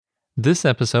This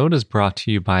episode is brought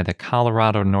to you by the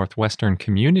Colorado Northwestern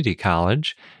Community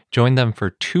College. Join them for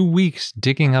 2 weeks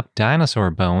digging up dinosaur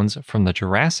bones from the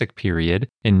Jurassic period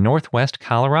in Northwest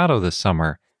Colorado this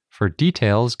summer. For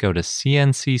details, go to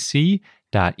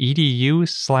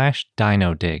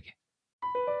cncc.edu/dinodig.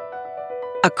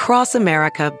 Across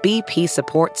America, BP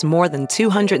supports more than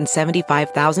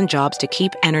 275,000 jobs to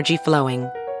keep energy flowing.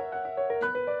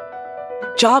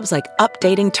 Jobs like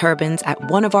updating turbines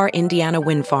at one of our Indiana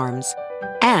wind farms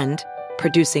and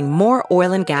producing more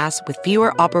oil and gas with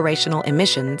fewer operational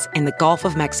emissions in the Gulf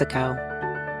of Mexico.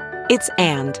 It's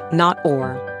and, not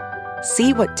or.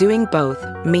 See what doing both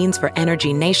means for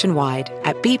energy nationwide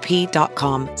at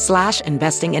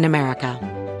bp.com/investing in America.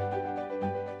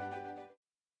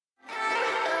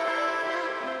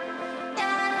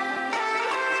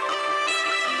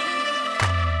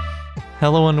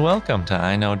 Hello and welcome to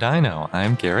I Know Dino.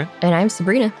 I'm Garrett. And I'm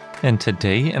Sabrina. And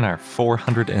today in our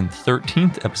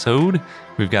 413th episode,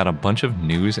 we've got a bunch of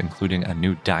news, including a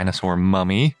new dinosaur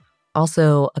mummy.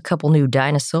 Also, a couple new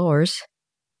dinosaurs.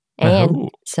 And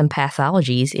some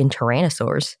pathologies in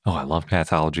tyrannosaurs. Oh, I love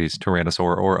pathologies,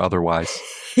 tyrannosaur or otherwise.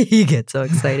 You get so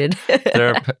excited.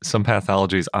 There are some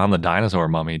pathologies on the dinosaur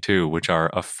mummy, too, which are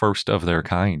a first of their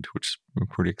kind, which is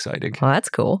pretty exciting. Well, that's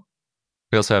cool.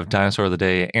 We also have Dinosaur of the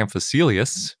Day,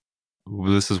 Amphicoelius.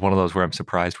 This is one of those where I'm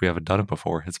surprised we haven't done it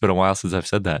before. It's been a while since I've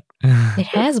said that. It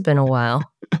has been a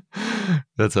while.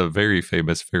 That's a very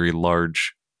famous, very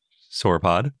large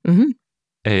sauropod. Mm-hmm.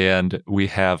 And we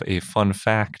have a fun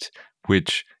fact,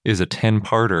 which is a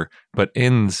 10-parter, but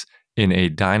ends in a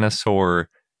dinosaur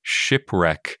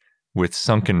shipwreck with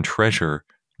sunken treasure,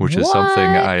 which is something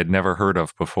I had never heard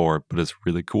of before, but it's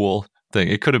really cool thing.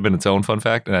 It could have been its own fun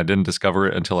fact, and I didn't discover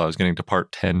it until I was getting to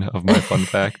part 10 of my fun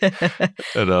fact.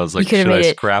 And I was like, should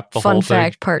I scrap the whole thing? Fun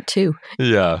fact part 2.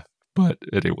 Yeah. But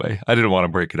anyway, I didn't want to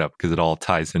break it up because it all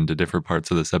ties into different parts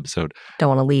of this episode. Don't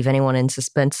want to leave anyone in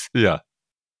suspense. Yeah.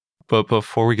 But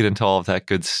before we get into all of that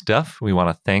good stuff, we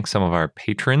want to thank some of our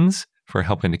patrons for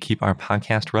helping to keep our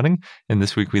podcast running. And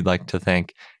this week, we'd like to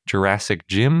thank Jurassic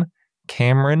Jim,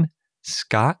 Cameron,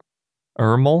 Scott,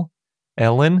 Ermel,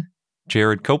 Ellen,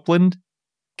 Jared Copeland,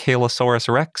 Kaylasaurus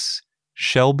Rex,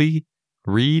 Shelby,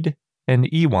 Reed, and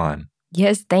Ewan.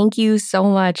 Yes, thank you so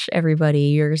much, everybody.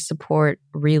 Your support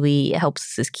really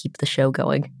helps us keep the show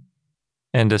going.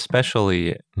 And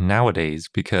especially nowadays,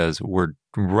 because we're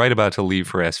right about to leave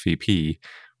for SVP,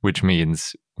 which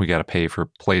means we got to pay for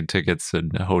plane tickets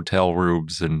and hotel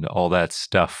rooms and all that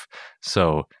stuff.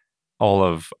 So all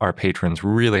of our patrons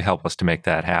really help us to make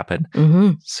that happen.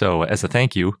 Mm-hmm. So as a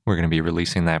thank you, we're going to be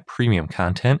releasing that premium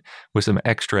content with some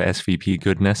extra SVP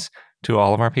goodness to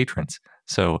all of our patrons.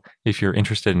 So if you're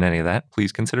interested in any of that,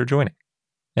 please consider joining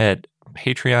at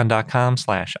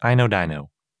patreon.com/iknowdino.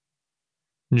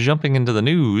 Jumping into the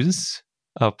news,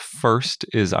 up first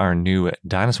is our new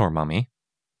dinosaur mummy.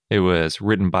 It was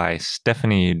written by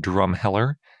Stephanie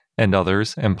Drumheller and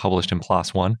others and published in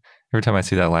PLOS ONE. Every time I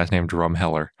see that last name,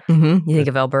 Drumheller. Mm-hmm. You think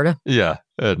of Alberta? Yeah,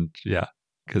 and yeah,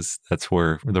 because that's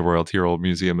where the Royalty Old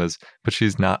Museum is. But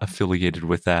she's not affiliated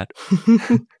with that.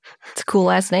 It's a cool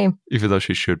last name. Even though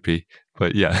she should be.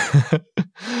 But yeah.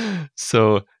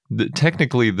 So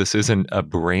technically, this isn't a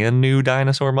brand new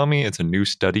dinosaur mummy. It's a new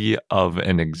study of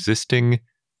an existing,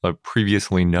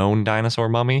 previously known dinosaur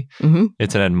mummy. Mm-hmm.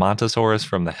 It's an Edmontosaurus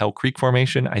from the Hell Creek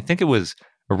Formation. I think it was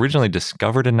originally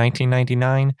discovered in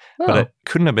 1999, but it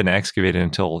couldn't have been excavated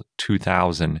until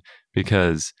 2000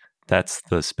 because that's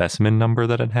the specimen number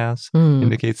that it has,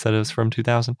 indicates that it's from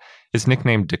 2000. It's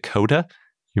nicknamed Dakota.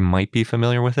 You might be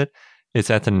familiar with it. It's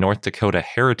at the North Dakota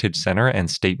Heritage Center and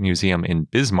State Museum in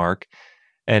Bismarck,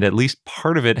 and at least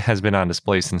part of it has been on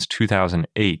display since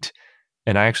 2008.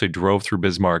 And I actually drove through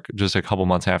Bismarck just a couple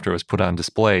months after it was put on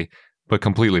display, but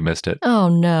completely missed it. Oh,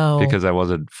 no. Because I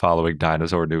wasn't following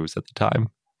dinosaur news at the time.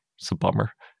 It's a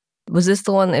bummer. Was this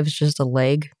the one that was just a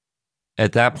leg?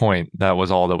 At that point, that was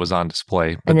all that was on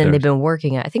display. And then they've been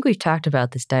working on it. I think we've talked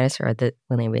about this dinosaur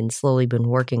when they've slowly been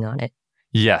working on it.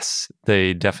 Yes,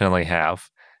 they definitely have.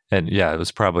 And yeah, it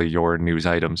was probably your news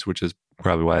items, which is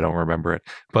probably why I don't remember it.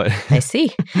 But I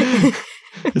see.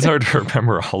 It's hard to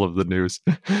remember all of the news.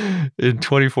 In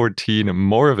 2014,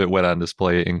 more of it went on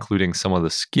display, including some of the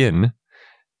skin.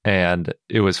 And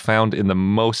it was found in the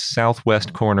most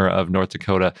southwest corner of North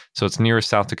Dakota. So it's near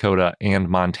South Dakota and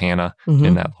Montana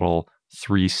in that little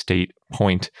 3-state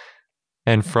point.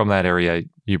 And from that area,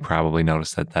 you probably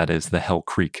noticed that that is the Hell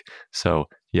Creek. So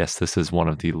yes, this is one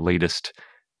of the latest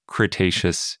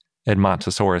Cretaceous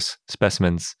Edmontosaurus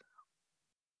specimens.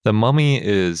 The mummy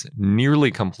is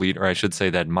nearly complete, or I should say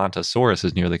that Edmontosaurus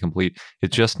is nearly complete.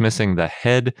 It's just missing the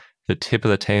head, the tip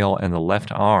of the tail, and the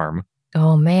left arm.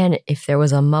 Oh man, if there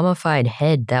was a mummified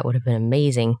head, that would have been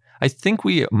amazing. I think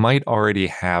we might already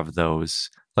have those,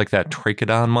 like that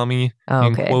Trachodon mummy,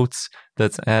 in quotes,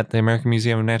 that's at the American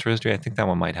Museum of Natural History. I think that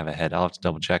one might have a head. I'll have to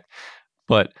double check.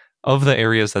 But of the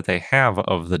areas that they have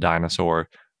of the dinosaur,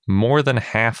 more than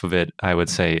half of it, I would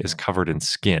say, is covered in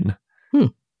skin,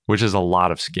 which is a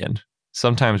lot of skin.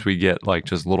 Sometimes we get like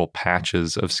just little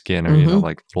patches of skin or,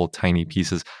 like little tiny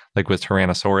pieces. Like with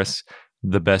Tyrannosaurus,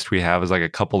 the best we have is like a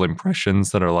couple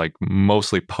impressions that are like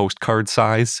mostly postcard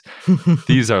size.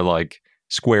 These are like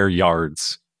square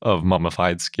yards of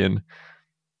mummified skin.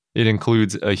 It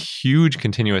includes a huge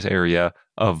continuous area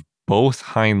of both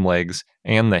hind legs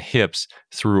and the hips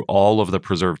through all of the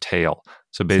preserved tail.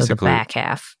 So basically, the back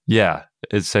half. Yeah,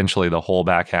 essentially the whole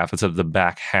back half. Except the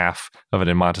back half of an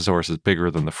Edmontosaurus is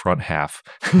bigger than the front half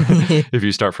if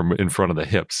you start from in front of the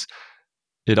hips.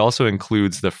 It also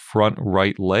includes the front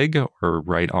right leg or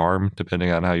right arm,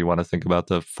 depending on how you want to think about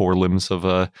the forelimbs of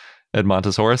a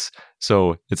Edmontosaurus.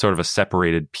 So it's sort of a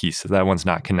separated piece. That one's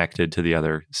not connected to the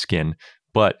other skin.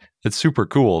 But it's super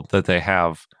cool that they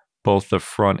have both the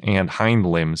front and hind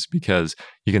limbs because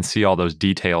you can see all those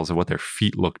details of what their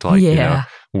feet looked like,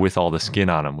 with all the skin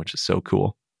on them, which is so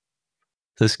cool.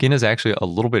 The skin is actually a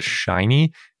little bit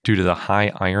shiny due to the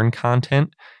high iron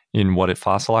content in what it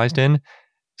fossilized in.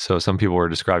 So some people were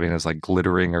describing it as like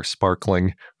glittering or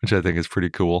sparkling, which I think is pretty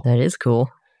cool. That is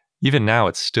cool. Even now,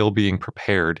 it's still being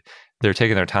prepared. They're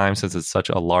taking their time since it's such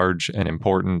a large and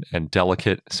important and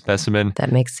delicate specimen.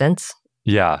 That makes sense.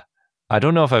 Yeah. I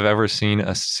don't know if I've ever seen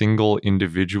a single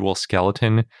individual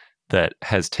skeleton that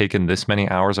has taken this many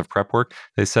hours of prep work.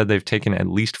 They said they've taken at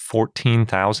least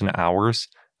 14,000 hours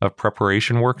of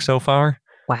preparation work so far.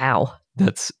 Wow.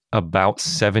 That's about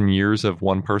 7 years of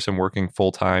one person working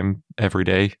full time every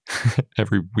day,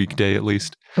 every weekday at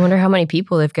least. I wonder how many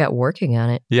people they've got working on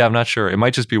it. Yeah, I'm not sure. It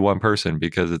might just be one person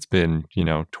because it's been,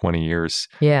 20 years.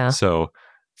 Yeah. So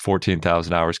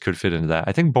 14,000 hours could fit into that.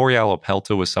 I think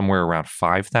Borealopelta was somewhere around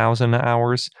 5,000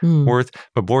 hours worth,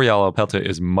 but Borealopelta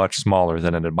is much smaller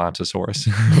than an Edmontosaurus.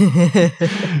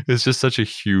 It's just such a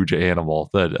huge animal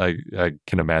that I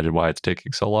can imagine why it's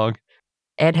taking so long.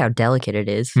 And how delicate it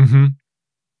is. Mm-hmm.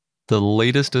 The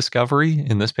latest discovery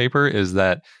in this paper is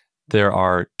that there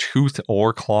are tooth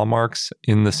or claw marks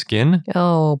in the skin.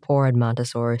 Oh, poor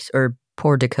Edmontosaurus, or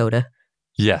poor Dakota.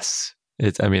 Yes.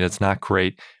 It's not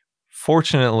great.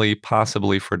 Fortunately,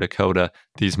 possibly for Dakota,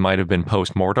 these might have been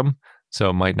post-mortem,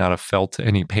 so might not have felt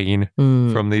any pain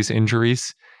from these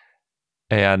injuries.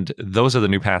 And those are the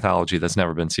new pathology that's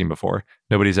never been seen before.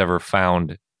 Nobody's ever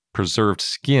found preserved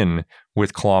skin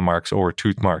with claw marks or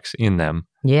tooth marks in them.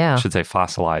 Yeah. I should say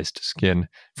fossilized skin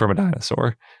from a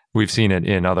dinosaur. We've seen it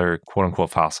in other quote-unquote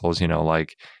fossils,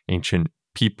 like ancient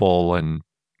people and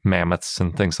mammoths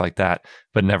and things like that,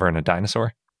 but never in a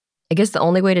dinosaur. I guess the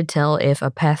only way to tell if a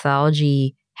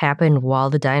pathology happened while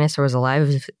the dinosaur was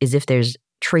alive is if there's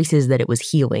traces that it was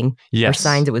healing. Yes. Or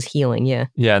signs it was healing, yeah.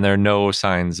 Yeah, and there are no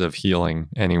signs of healing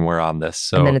anywhere on this.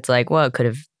 So. And then it's like, well, it could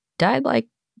have died like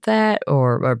that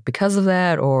or because of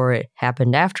that, or it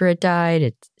happened after it died.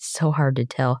 It's so hard to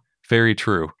tell. Very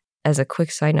true. As a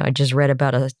quick side note, I just read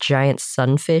about a giant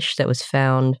sunfish that was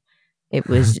found. It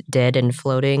was dead and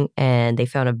floating, and they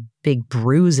found a big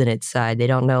bruise in its side. They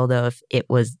don't know, though, if it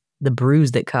was the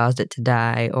bruise that caused it to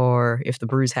die or if the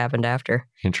bruise happened after.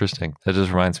 Interesting. That just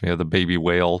reminds me of the baby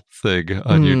whale thing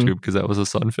on YouTube because that was a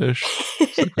sunfish.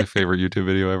 It's like my favorite YouTube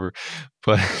video ever.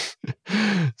 But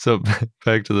so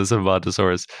back to this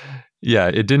Edmontosaurus. Yeah,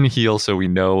 it didn't heal, so we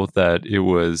know that it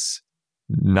was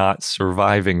not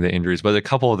surviving the injuries, but a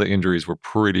couple of the injuries were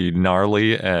pretty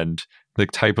gnarly and the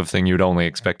type of thing you'd only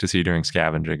expect to see during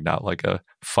scavenging, not like a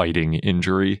fighting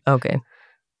injury. Okay.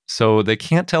 So they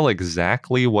can't tell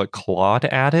exactly what clawed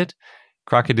at it.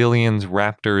 Crocodilians,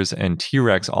 raptors, and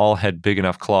T-Rex all had big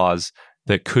enough claws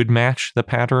that could match the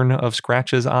pattern of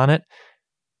scratches on it.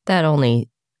 That only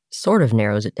sort of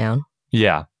narrows it down.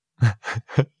 Yeah.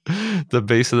 The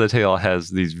base of the tail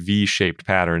has these V-shaped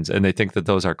patterns, and they think that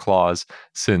those are claws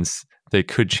since they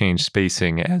could change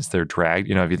spacing as they're dragged.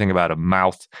 If you think about a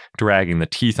mouth dragging, the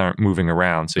teeth aren't moving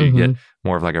around, so you get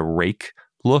more of like a rake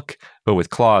look. But with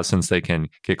claws, since they can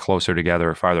get closer together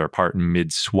or farther apart in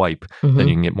mid-swipe, then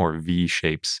you can get more V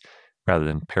shapes rather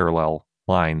than parallel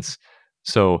lines.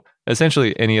 So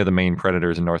essentially, any of the main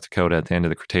predators in North Dakota at the end of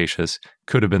the Cretaceous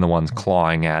could have been the ones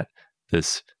clawing at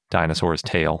this dinosaur's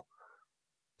tail.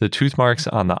 The tooth marks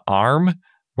on the arm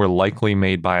were likely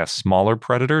made by a smaller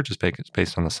predator, just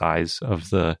based on the size of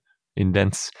the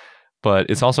indents. But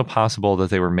it's also possible that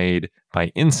they were made by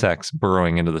insects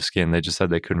burrowing into the skin. They just said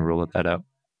they couldn't rule that out.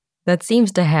 That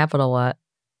seems to happen a lot.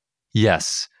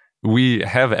 Yes, we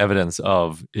have evidence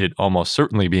of it almost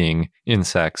certainly being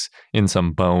insects in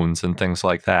some bones and things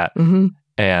like that. Mm-hmm.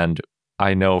 And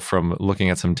I know from looking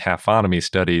at some taphonomy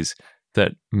studies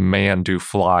that man, do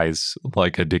flies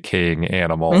like a decaying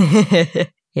animal.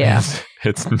 Yeah.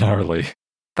 It's gnarly.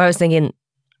 But I was thinking,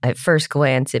 at first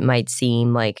glance, it might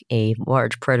seem like a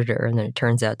large predator, and then it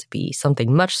turns out to be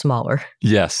something much smaller.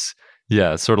 Yes.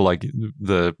 Yeah, sort of like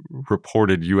the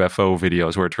reported UFO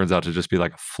videos where it turns out to just be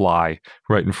like a fly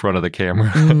right in front of the camera.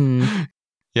 Mm.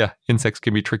 Yeah, insects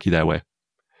can be tricky that way.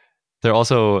 They're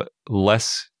also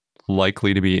less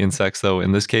likely to be insects, though,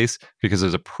 in this case, because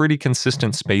there's a pretty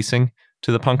consistent spacing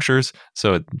to the punctures.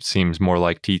 So it seems more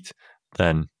like teeth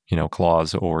than,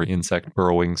 claws or insect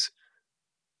burrowings.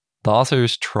 The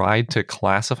authors tried to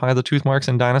classify the tooth marks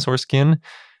in dinosaur skin,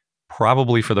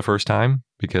 probably for the first time,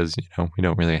 because, we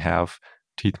don't really have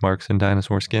teeth marks in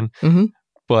dinosaur skin. Mm-hmm.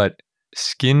 But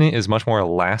skin is much more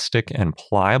elastic and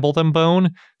pliable than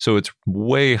bone, so it's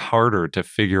way harder to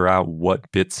figure out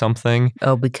what bit something.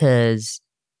 Oh, because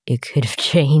it could have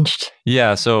changed.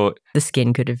 Yeah, so the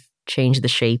skin could have changed the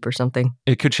shape or something.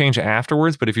 It could change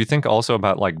afterwards, but if you think also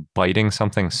about like biting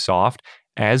something soft,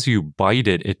 as you bite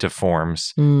it, it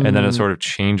deforms and then it sort of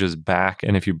changes back.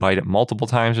 And if you bite it multiple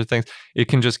times or things, it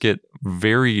can just get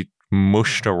very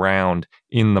mushed around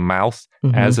in the mouth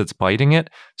as it's biting it.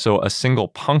 So a single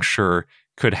puncture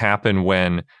could happen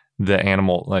when the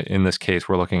animal, like in this case,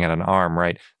 we're looking at an arm,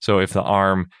 right? So if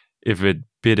it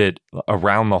bit it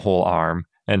around the whole arm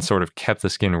and sort of kept the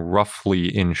skin roughly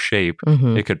in shape,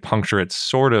 it could puncture it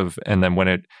sort of, and then when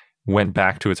it went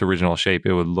back to its original shape,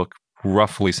 it would look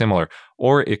roughly similar.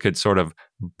 Or it could sort of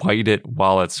bite it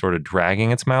while it's sort of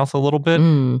dragging its mouth a little bit,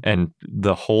 and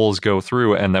the holes go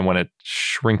through, and then when it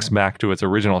shrinks back to its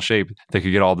original shape, they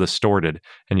could get all distorted,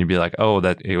 and you'd be like, oh,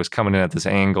 that it was coming in at this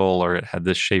angle, or it had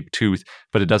this shaped tooth,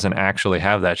 but it doesn't actually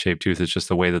have that shaped tooth. It's just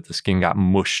the way that the skin got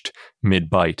mushed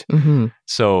mid-bite.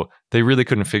 So they really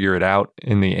couldn't figure it out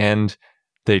in the end.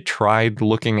 They tried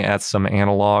looking at some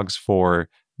analogs for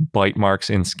bite marks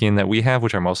in skin that we have,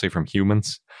 which are mostly from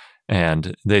humans.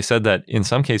 And they said that in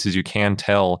some cases you can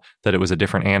tell that it was a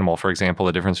different animal. For example,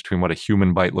 the difference between what a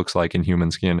human bite looks like in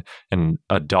human skin and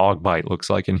a dog bite looks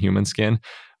like in human skin.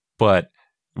 But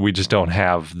we just don't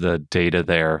have the data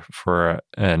there for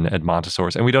an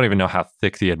Edmontosaurus. And we don't even know how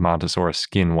thick the Edmontosaurus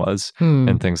skin was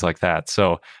and things like that.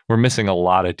 So we're missing a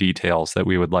lot of details that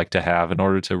we would like to have in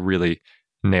order to really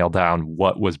nail down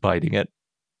what was biting it.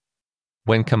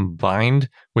 When combined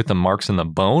with the marks in the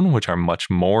bone, which are much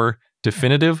more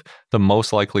definitive, the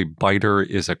most likely biter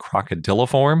is a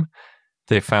crocodiliform.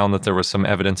 They found that there was some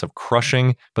evidence of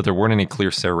crushing, but there weren't any clear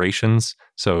serrations.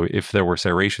 So if there were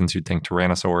serrations, you'd think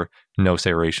tyrannosaur. No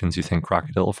serrations, you think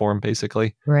crocodiliform,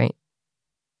 basically. Right.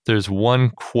 There's one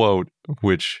quote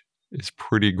which is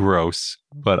pretty gross,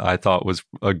 but I thought was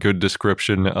a good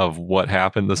description of what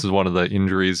happened. This is one of the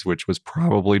injuries, which was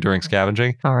probably during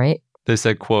scavenging. All right. They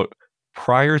said, quote,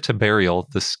 "Prior to burial,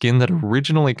 the skin that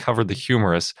originally covered the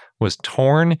humerus was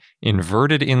torn,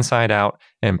 inverted inside out,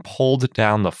 and pulled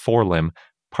down the forelimb,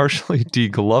 partially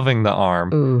degloving the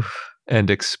arm and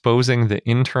exposing the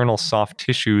internal soft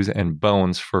tissues and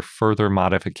bones for further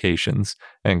modifications,"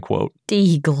 end quote.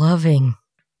 Degloving.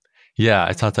 Yeah,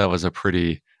 I thought that was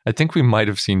I think we might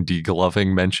have seen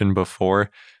degloving mentioned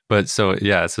before. But so,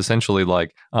 yeah, it's essentially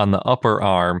like on the upper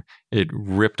arm, it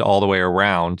ripped all the way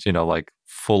around, like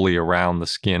fully around the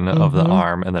skin of the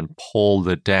arm and then pulled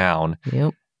it down.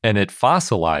 Yep. And it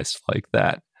fossilized like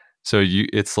that. So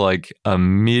it's like a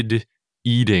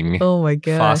mid-eating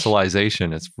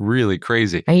fossilization. It's really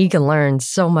crazy. And you can learn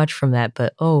so much from that,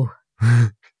 but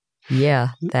yeah,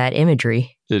 that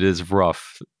imagery. It is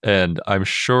rough. And I'm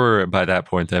sure by that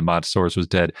point the Edmontosaurus was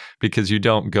dead, because you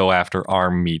don't go after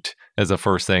arm meat as a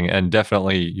first thing. And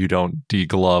definitely you don't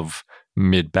deglove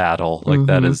mid-battle. Like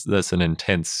that's an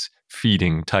intense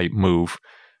feeding type move.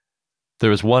 There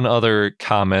was one other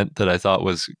comment that I thought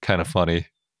was kind of funny.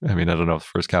 I mean, I don't know if the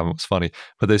first comment was funny,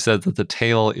 but they said that the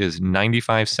tail is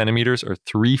 95 centimeters or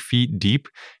 3 feet deep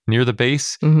near the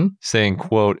base, saying,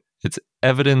 quote, "It's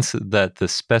evidence that the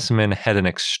specimen had an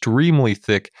extremely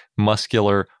thick,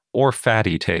 muscular, or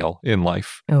fatty tail in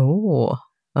life." Oh,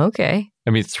 okay. I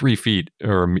mean, 3 feet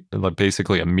or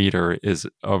basically a meter is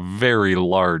a very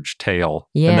large tail.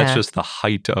 Yeah. And that's just the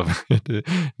height of it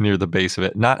near the base of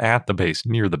it. Not at the base,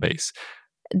 near the base.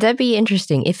 That'd be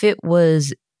interesting. If it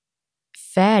was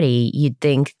fatty, you'd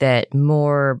think that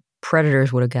more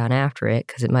predators would have gone after it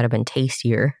because it might have been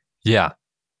tastier. Yeah.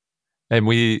 And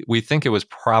we think it was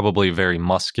probably very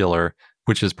muscular,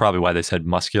 which is probably why they said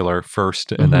muscular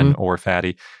first and then or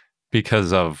fatty,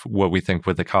 because of what we think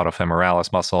with the cauda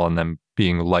femoralis muscle and them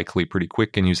being likely pretty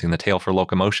quick and using the tail for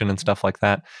locomotion and stuff like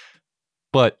that.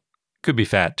 But could be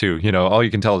fat too. All you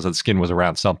can tell is that the skin was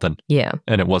around something. Yeah.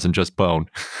 And it wasn't just bone.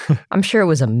 I'm sure it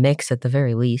was a mix at the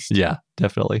very least. Yeah,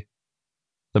 definitely.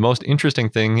 The most interesting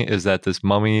thing is that this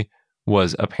mummy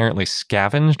was apparently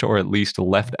scavenged or at least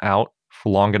left out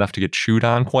for long enough to get chewed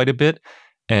on quite a bit.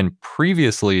 And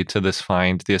previously to this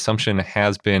find, the assumption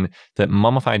has been that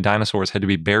mummified dinosaurs had to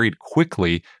be buried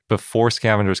quickly before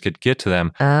scavengers could get to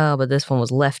them. Oh, but this one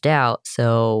was left out,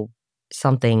 so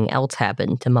something else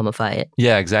happened to mummify it.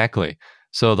 Yeah, exactly.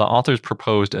 So the authors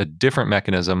proposed a different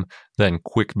mechanism than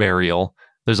quick burial.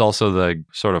 There's also the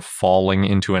sort of falling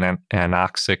into an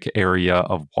anoxic area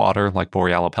of water like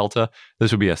Borealopelta.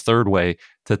 This would be a third way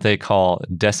that they call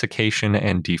desiccation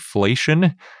and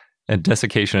deflation. And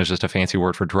desiccation is just a fancy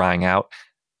word for drying out.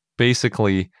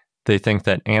 Basically, they think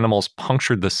that animals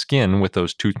punctured the skin with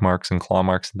those tooth marks and claw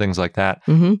marks and things like that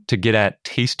to get at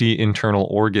tasty internal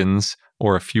organs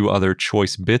or a few other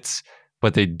choice bits,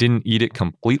 but they didn't eat it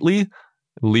completely,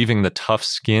 leaving the tough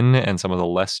skin and some of the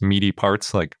less meaty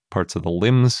parts, like parts of the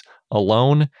limbs,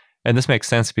 alone. And this makes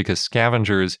sense because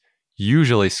scavengers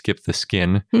usually skip the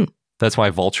skin. That's why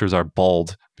vultures are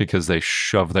bald, because they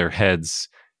shove their heads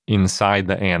inside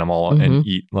the animal and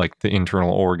eat like the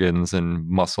internal organs and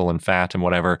muscle and fat and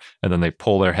whatever, and then they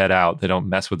pull their head out. They don't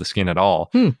mess with the skin at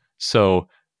all. So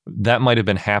that might have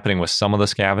been happening with some of the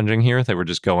scavenging here. They were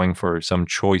just going for some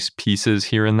choice pieces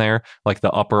here and there, like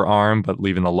the upper arm, but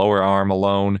leaving the lower arm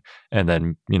alone, and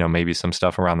then, maybe some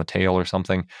stuff around the tail or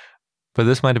something. But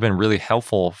this might have been really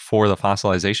helpful for the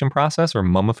fossilization process or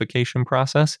mummification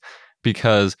process,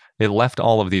 because it left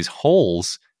all of these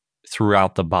holes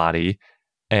throughout the body,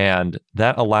 and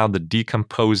that allowed the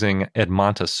decomposing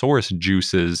Edmontosaurus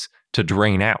juices to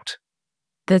drain out.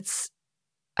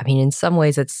 In some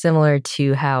ways, it's similar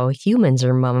to how humans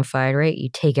are mummified, right? You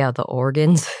take out the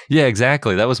organs. Yeah,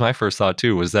 exactly. That was my first thought,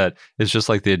 too, was that it's just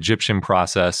like the Egyptian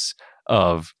process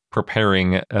of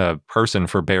preparing a person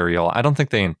for burial. I don't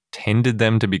think they intended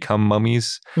them to become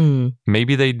mummies.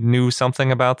 Maybe they knew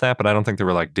something about that, but I don't think they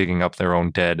were like digging up their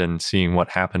own dead and seeing what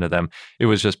happened to them. It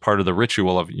was just part of the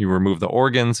ritual of you remove the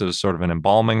organs. It was sort of an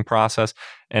embalming process.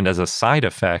 And as a side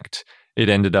effect, it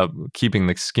ended up keeping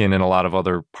the skin and a lot of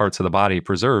other parts of the body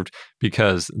preserved,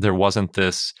 because there wasn't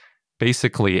this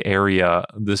basically area,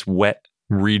 this wet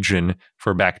region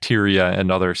for bacteria and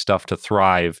other stuff to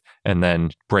thrive and then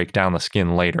break down the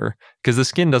skin later. Because the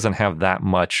skin doesn't have that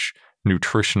much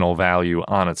nutritional value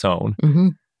on its own.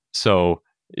 So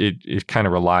it kind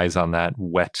of relies on that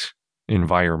wet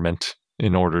environment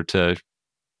in order to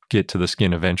get to the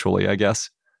skin eventually, I guess.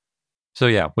 So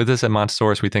yeah, with this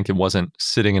Edmontosaurus, we think it wasn't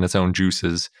sitting in its own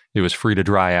juices. It was free to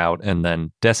dry out and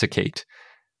then desiccate.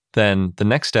 Then the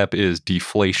next step is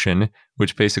deflation,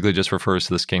 which basically just refers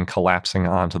to the skin collapsing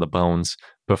onto the bones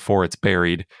before it's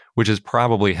buried, which is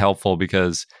probably helpful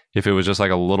because if it was just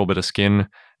like a little bit of skin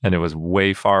and it was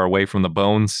way far away from the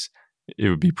bones, it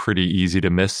would be pretty easy to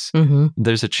miss.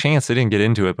 There's a chance, they didn't get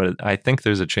into it, but I think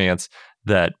there's a chance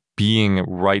that being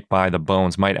right by the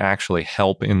bones might actually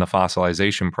help in the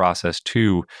fossilization process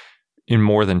too, in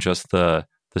more than just the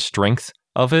strength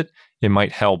of it. It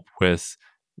might help with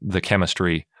the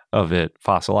chemistry of it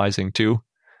fossilizing too.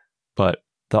 But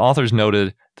the authors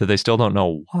noted that they still don't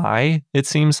know why it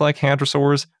seems like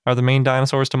hadrosaurs are the main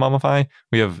dinosaurs to mummify.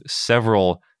 We have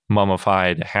several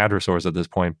mummified hadrosaurs at this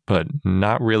point, but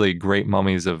not really great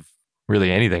mummies of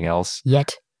really anything else.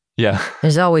 Yet. Yeah.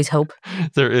 There's always hope.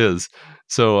 There is.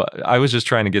 So I was just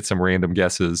trying to get some random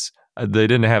guesses. They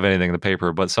didn't have anything in the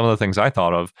paper, but some of the things I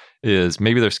thought of is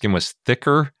maybe their skin was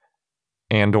thicker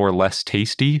and or less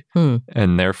tasty,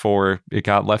 and therefore it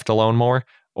got left alone more.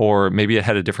 Or maybe it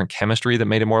had a different chemistry that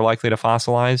made it more likely to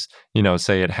fossilize.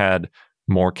 Say it had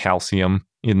more calcium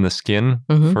in the skin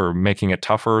for making it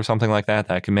tougher or something like that.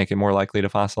 That could make it more likely to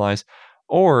fossilize.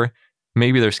 Or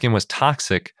maybe their skin was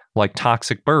toxic, like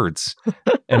toxic birds.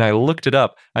 And I looked it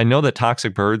up. I know that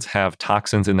toxic birds have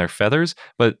toxins in their feathers,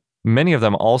 but many of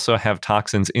them also have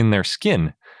toxins in their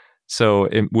skin. So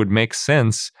it would make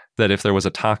sense that if there was a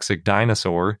toxic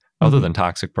dinosaur, other than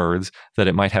toxic birds, that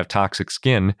it might have toxic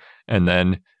skin. And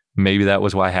then maybe that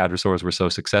was why hadrosaurs were so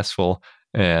successful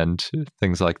and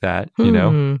things like that,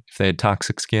 if they had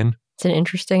toxic skin. It's an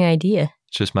interesting idea.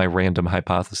 It's just my random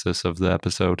hypothesis of the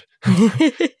episode.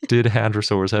 Did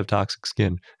hadrosaurs have toxic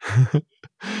skin?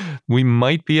 We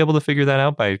might be able to figure that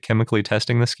out by chemically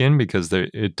testing the skin because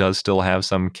it does still have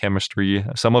some chemistry,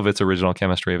 some of its original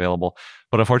chemistry available.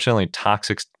 But unfortunately,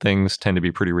 toxic things tend to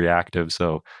be pretty reactive,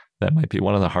 so that might be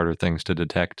one of the harder things to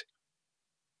detect.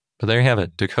 But there you have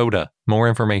it, Dakota. More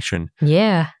information.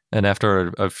 Yeah. And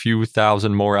after a few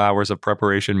thousand more hours of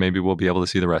preparation, maybe we'll be able to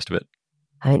see the rest of it.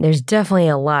 I mean, there's definitely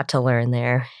a lot to learn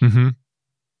there. Mm-hmm.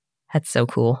 That's so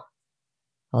cool.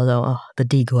 Although, the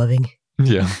degloving.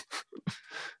 Yeah.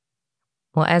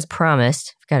 Well, as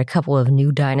promised, we've got a couple of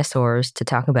new dinosaurs to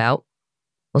talk about.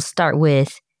 We'll start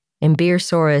with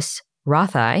Embersaurus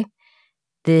rothai.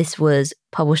 This was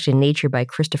published in Nature by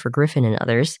Christopher Griffin and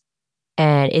others.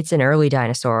 And it's an early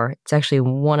dinosaur. It's actually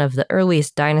one of the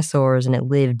earliest dinosaurs, and it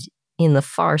lived in the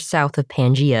far south of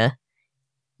Pangaea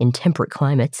in temperate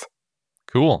climates.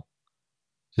 Cool.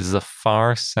 Is the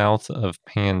far south of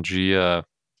Pangaea...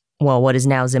 Well, what is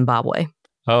now Zimbabwe.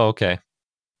 Oh, okay.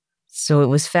 So it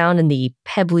was found in the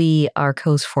Pebbly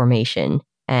Arcos Formation,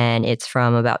 and it's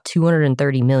from about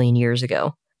 230 million years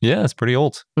ago. Yeah, it's pretty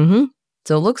old. Mm-hmm.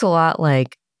 So it looks a lot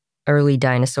like early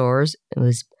dinosaurs. It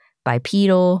was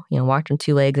bipedal, walked on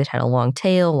two legs. It had a long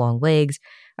tail, long legs,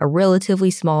 a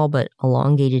relatively small but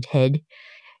elongated head.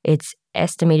 It's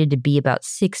estimated to be about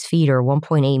 6 feet or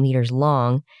 1.8 meters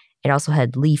long. It also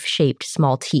had leaf-shaped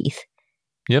small teeth.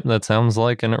 Yep, that sounds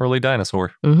like an early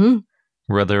dinosaur. Mm-hmm.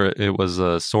 Whether it was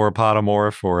a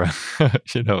sauropodomorph or,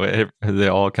 they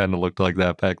all kind of looked like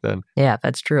that back then. Yeah,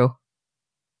 that's true.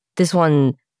 This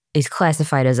one is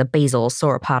classified as a basal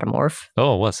sauropodomorph.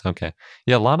 Oh, it was. Okay.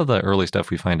 Yeah, a lot of the early stuff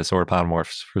we find is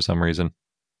sauropodomorphs for some reason.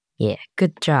 Yeah,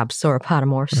 good job,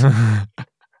 sauropodomorphs.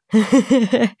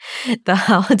 The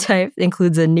holotype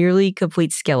includes a nearly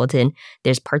complete skeleton.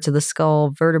 There's parts of the skull,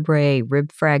 vertebrae,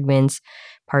 rib fragments,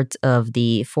 parts of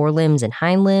the forelimbs and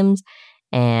hind limbs,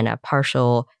 and a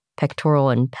partial pectoral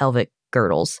and pelvic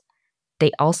girdles.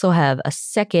 They also have a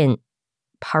second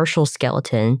partial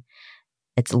skeleton.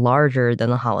 It's larger than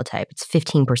the holotype. It's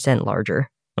 15% larger.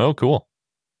 Oh, cool.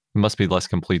 It must be less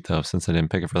complete, though, since I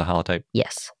didn't pick it for the holotype.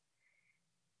 Yes.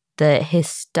 The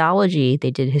histology,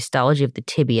 they did histology of the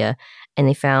tibia, and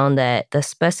they found that the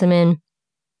specimen,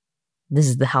 this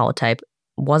is the holotype,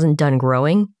 wasn't done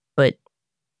growing, but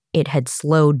it had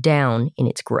slowed down in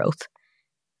its growth.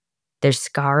 There's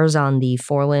scars on the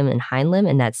forelimb and hind limb,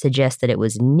 and that suggests that it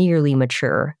was nearly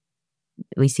mature.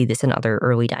 We see this in other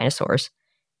early dinosaurs.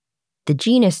 The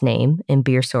genus name,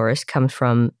 Embersaurus, comes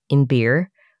from Imbir,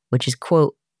 which is,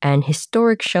 quote, an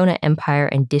historic Shona Empire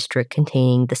and district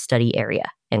containing the study area,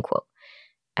 end quote.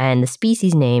 And the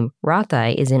species name,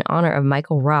 Rothai, is in honor of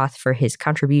Michael Roth for his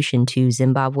contribution to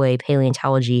Zimbabwe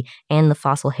paleontology and the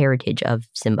fossil heritage of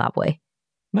Zimbabwe.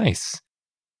 Nice.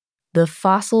 The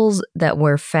fossils that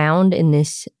were found in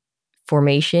this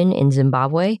formation in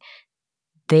Zimbabwe,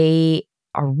 they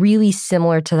are really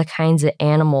similar to the kinds of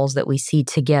animals that we see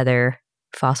together,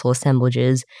 fossil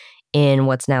assemblages, in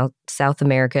what's now South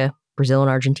America, Brazil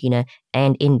and Argentina,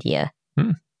 and India.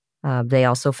 They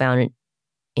also found it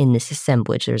in this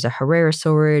assemblage. There's a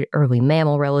Herrerasaurid, early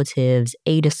mammal relatives,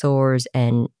 Adasaurs,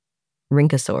 and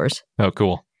Rhynchosaurs. Oh,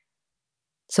 cool.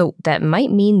 So that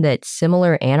might mean that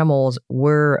similar animals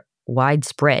were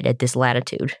widespread at this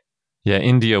latitude. Yeah,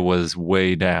 India was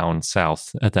way down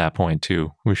south at that point,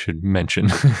 too, we should mention.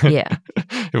 Yeah.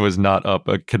 It was not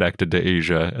connected to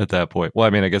Asia at that point. Well, I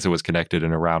mean, I guess it was connected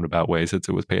in a roundabout way since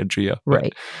it was Pangaea.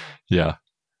 Right. Yeah.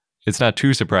 It's not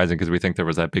too surprising because we think there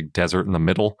was that big desert in the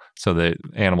middle, so that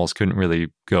animals couldn't really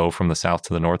go from the south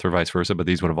to the north or vice versa, but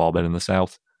these would have all been in the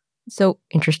south. So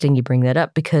interesting you bring that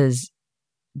up because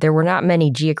there were not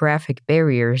many geographic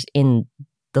barriers in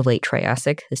the late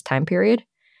Triassic, this time period,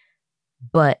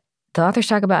 but the authors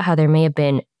talk about how there may have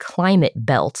been climate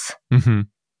belts. Mm-hmm.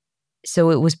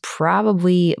 So it was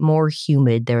probably more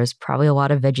humid. There was probably a lot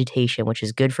of vegetation, which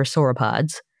is good for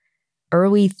sauropods.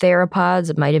 Early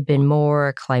theropods might have been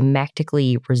more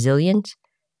climatically resilient,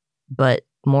 but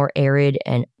more arid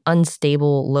and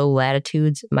unstable low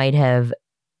latitudes might have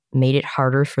made it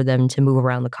harder for them to move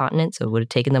around the continent, so it would have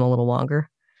taken them a little longer.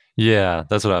 Yeah,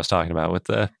 that's what I was talking about with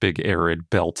the big arid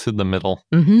belt in the middle.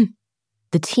 Mm-hmm.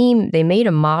 The team, they made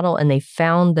a model and they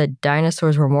found that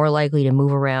dinosaurs were more likely to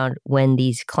move around when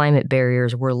these climate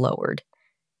barriers were lowered.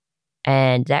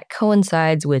 And that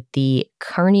coincides with the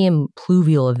Carnian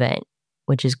pluvial event,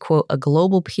 which is, quote, a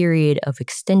global period of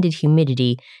extended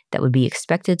humidity that would be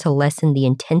expected to lessen the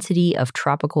intensity of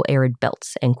tropical arid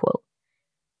belts, end quote.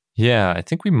 Yeah, I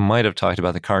think we might have talked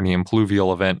about the Carnian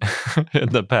pluvial event in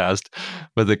the past,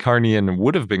 but the Carnian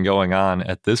would have been going on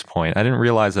at this point. I didn't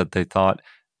realize that they thought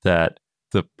that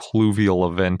the pluvial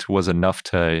event was enough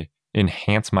to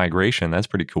enhance migration. That's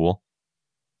pretty cool.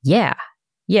 Yeah.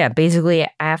 Yeah, basically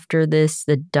after this,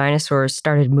 the dinosaurs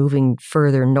started moving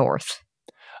further north.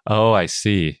 Oh, I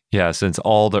see. Yeah, since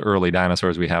all the early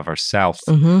dinosaurs we have are south.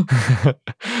 Mm-hmm.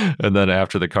 And then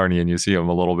after the Carnian, you see them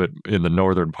a little bit in the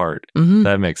northern part. Mm-hmm.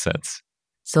 That makes sense.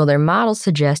 So their model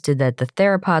suggested that the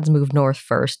theropods moved north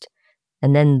first,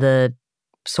 and then the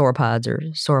sauropods or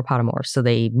sauropodomorphs, so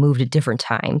they moved at different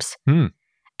times. And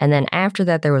then after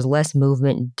that, there was less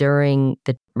movement during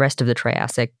the rest of the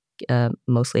Triassic.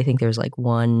 Mostly, I think there's like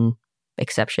one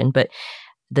exception, but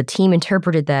the team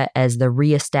interpreted that as the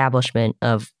reestablishment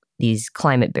of these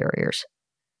climate barriers.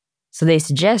 So they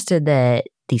suggested that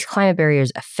these climate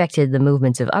barriers affected the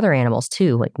movements of other animals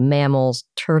too, like mammals,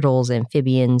 turtles,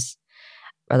 amphibians,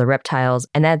 other reptiles,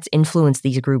 and that's influenced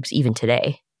these groups even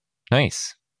today.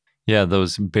 Nice. Yeah,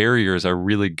 those barriers are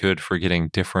really good for getting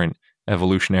different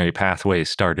evolutionary pathways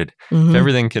started. Mm-hmm. If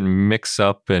everything can mix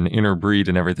up and interbreed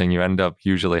and everything, you end up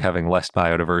usually having less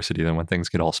biodiversity than when things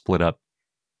get all split up.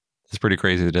 It's pretty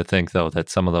crazy to think, though, that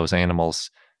some of those animals,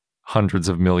 hundreds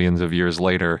of millions of years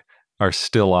later, are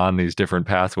still on these different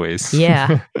pathways.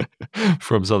 Yeah.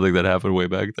 From something that happened way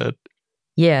back then.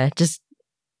 Yeah, just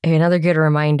another good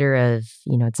reminder of,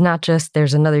 it's not just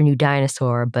there's another new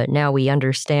dinosaur, but now we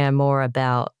understand more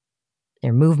about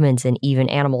their movements and even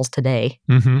animals today.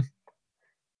 Mm-hmm.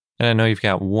 And I know you've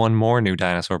got one more new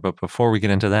dinosaur, but before we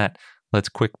get into that, let's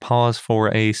quick pause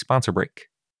for a sponsor break.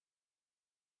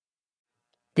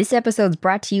 This episode's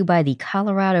brought to you by the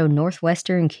Colorado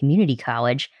Northwestern Community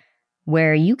College,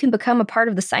 where you can become a part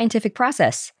of the scientific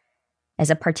process. As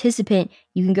a participant,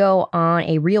 you can go on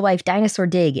a real-life dinosaur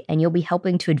dig, and you'll be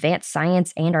helping to advance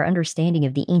science and our understanding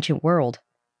of the ancient world.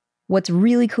 What's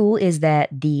really cool is that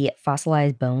the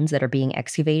fossilized bones that are being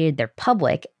excavated, they're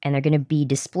public, and they're going to be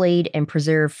displayed and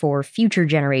preserved for future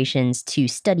generations to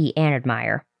study and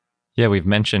admire. Yeah, we've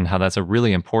mentioned how that's a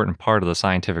really important part of the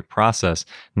scientific process,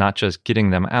 not just getting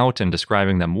them out and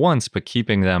describing them once, but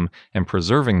keeping them and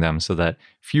preserving them so that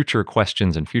future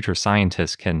questions and future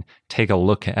scientists can take a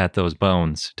look at those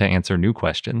bones to answer new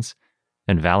questions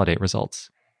and validate results.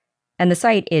 And the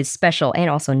site is special and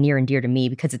also near and dear to me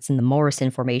because it's in the Morrison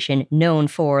Formation, known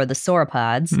for the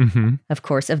sauropods, of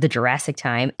course, of the Jurassic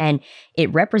time. And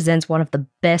it represents one of the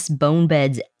best bone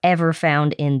beds ever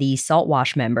found in the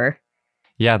saltwash member.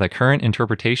 Yeah, the current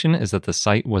interpretation is that the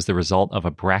site was the result of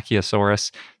a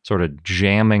Brachiosaurus sort of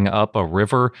jamming up a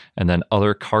river and then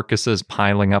other carcasses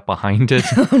piling up behind it.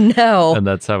 Oh, no. And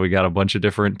that's how we got a bunch of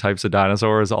different types of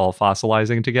dinosaurs all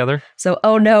fossilizing together. So,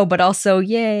 oh no, but also,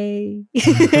 yay.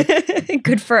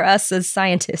 Good for us as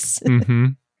scientists.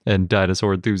 And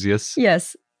dinosaur enthusiasts.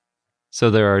 Yes.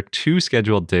 So there are 2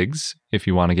 scheduled digs if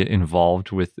you want to get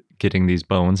involved with getting these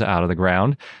bones out of the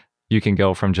ground. You can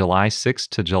go from July 6th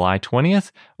to July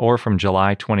 20th or from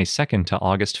July 22nd to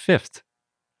August 5th.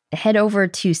 Head over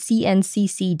to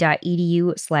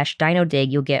cncc.edu/dinodig.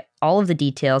 You'll get all of the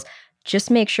details. Just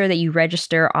make sure that you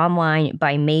register online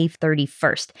by May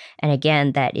 31st. And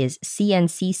again, that is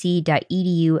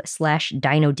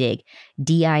cncc.edu/dinodig,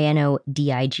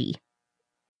 DINODIG.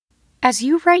 As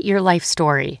you write your life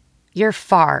story, you're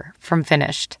far from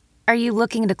finished. Are you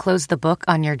looking to close the book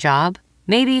on your job?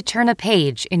 Maybe turn a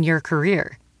page in your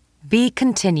career. Be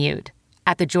continued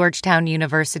at the Georgetown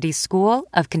University School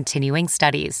of Continuing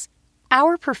Studies.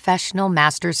 Our professional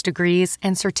master's degrees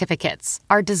and certificates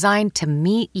are designed to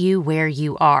meet you where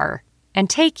you are and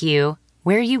take you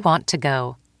where you want to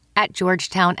go. At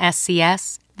Georgetown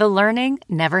SCS, the learning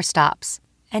never stops,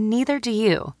 and neither do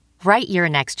you. Write your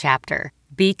next chapter.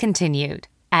 Be continued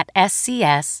at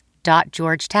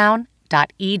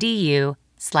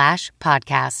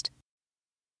scs.georgetown.edu/podcast.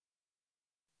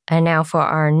 And now for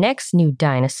our next new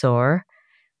dinosaur.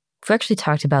 We've actually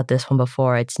talked about this one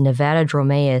before. It's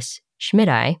Nevada-Dromaeus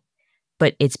schmidti,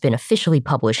 but it's been officially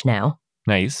published now.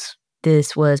 Nice.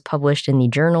 This was published in the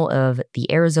Journal of the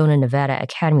Arizona-Nevada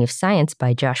Academy of Science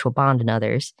by Joshua Bond and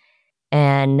others.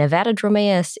 And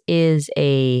Nevada-Dromaeus is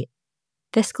a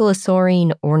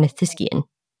Thescelosaurine ornithischian.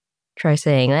 Try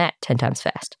saying that 10 times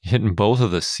fast. Hitting both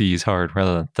of the C's hard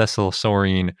rather than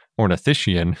Thescelosaurine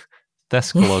ornithischian.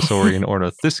 Thescelosaurine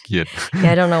ornithischian.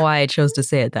 Yeah, I don't know why I chose to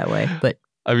say it that way, but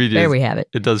I mean, there we have it.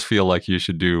 It does feel like you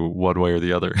should do one way or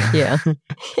the other. Yeah.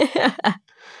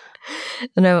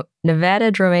 Now,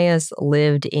 Nevada-Dromaeus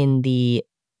lived in the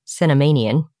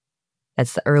Cenomanian.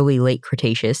 That's the early late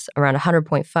Cretaceous, around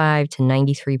 100.5 to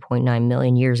 93.9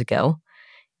 million years ago.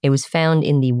 It was found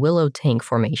in the Willow Tank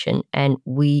Formation, and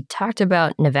we talked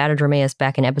about Nevada-Dromaeus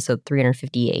back in episode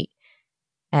 358.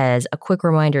 As a quick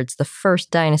reminder, it's the first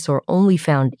dinosaur only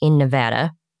found in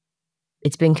Nevada.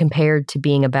 It's been compared to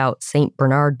being about St.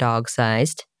 Bernard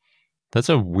dog-sized. That's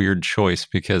a weird choice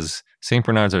because St.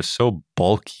 Bernards are so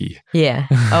bulky. Yeah.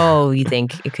 Oh, you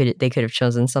think they could have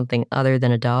chosen something other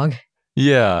than a dog?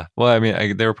 Yeah. Well, I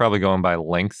mean, they were probably going by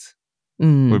length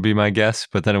would be my guess,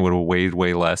 but then it would have weighed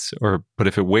way less. But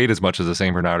if it weighed as much as a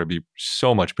St. Bernard, it'd be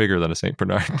so much bigger than a St.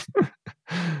 Bernard.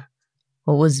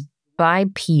 Well, it was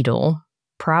bipedal,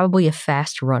 probably a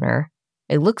fast runner.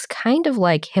 It looks kind of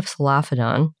like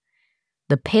Hypsilophodon.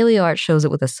 The paleoart shows it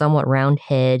with a somewhat round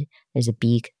head. There's a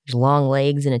beak, there's long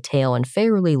legs and a tail, and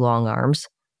fairly long arms.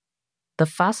 The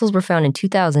fossils were found in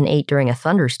 2008 during a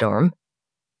thunderstorm,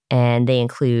 and they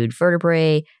include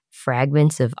vertebrae,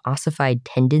 fragments of ossified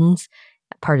tendons,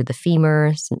 part of the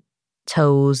femur, some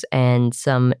toes, and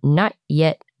some not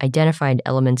yet identified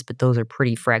elements, but those are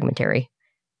pretty fragmentary.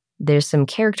 There's some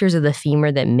characters of the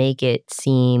femur that make it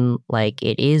seem like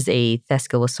it is a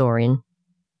Thescelosaurian,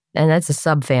 and that's a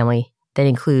subfamily that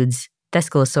includes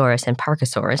Thescelosaurus and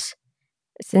Parkasaurus.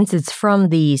 Since it's from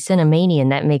the Cenomanian,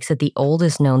 that makes it the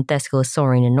oldest known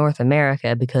Thescelosaurian in North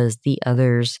America because the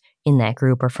others in that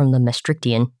group are from the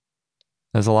Maastrichtian.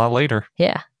 That's a lot later.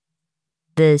 Yeah.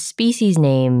 The species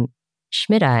name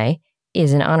Schmidti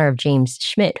is in honor of James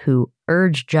Schmidt, who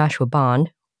urged Joshua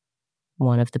Bond,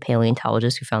 one of the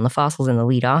paleontologists who found the fossils and the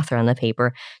lead author on the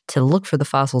paper, to look for the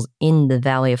fossils in the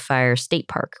Valley of Fire State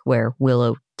Park, where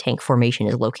Willow Tank Formation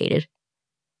is located.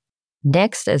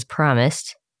 Next, as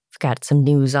promised, I've got some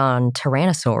news on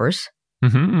tyrannosaurs.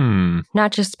 Mm-hmm.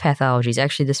 Not just pathologies.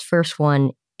 Actually, this first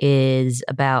one is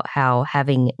about how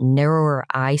having narrower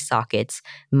eye sockets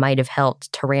might have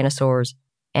helped tyrannosaurs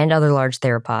and other large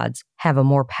theropods have a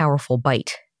more powerful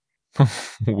bite.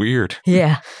 Weird.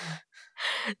 Yeah.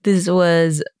 This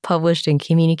was published in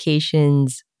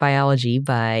Communications Biology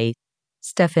by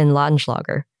Stefan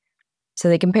Lautenschlager. So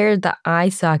they compared the eye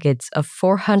sockets of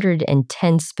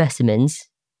 410 specimens,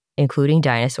 including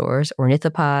dinosaurs,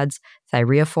 ornithopods,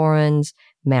 thyreophorans,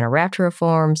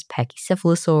 Maniraptoriforms,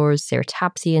 pachycephalosaurs,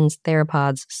 ceratopsians,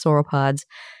 theropods, sauropods,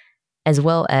 as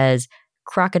well as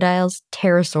crocodiles,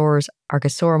 pterosaurs,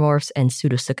 archosauromorphs, and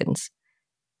pseudosuchans.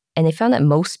 And they found that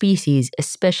most species,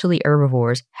 especially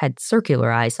herbivores, had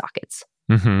circular eye sockets.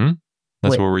 Mm-hmm.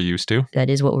 That's what we're used to. That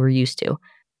is what we're used to.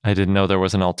 I didn't know there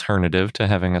was an alternative to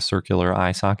having a circular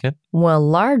eye socket. Well,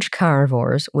 large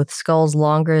carnivores with skulls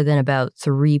longer than about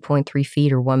 3.3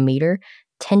 feet or 1 meter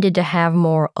tended to have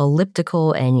more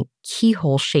elliptical and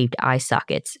keyhole-shaped eye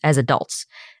sockets as adults.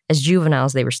 As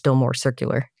juveniles, they were still more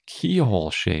circular.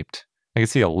 Keyhole-shaped? I can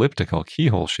see elliptical.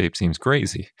 Keyhole shape seems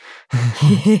crazy.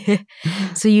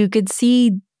 So you could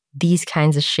see these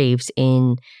kinds of shapes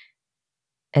in,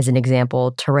 as an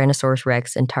example, Tyrannosaurus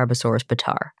rex and Tarbosaurus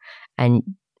bataar. And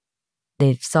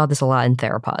they saw this a lot in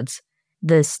theropods.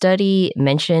 The study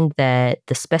mentioned that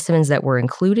the specimens that were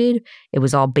included, it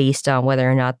was all based on whether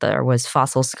or not there was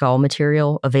fossil skull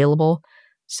material available.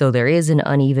 So there is an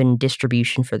uneven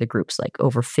distribution for the groups. Like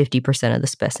over 50% of the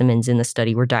specimens in the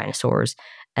study were dinosaurs,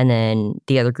 and then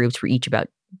the other groups were each about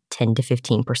 10 to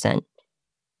 15%.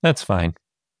 That's fine.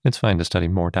 It's fine to study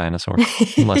more dinosaurs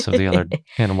and less of the other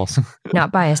animals.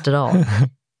 Not biased at all.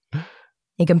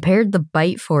 They compared the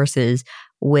bite forces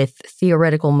with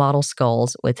theoretical model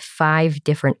skulls with 5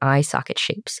 different eye socket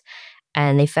shapes.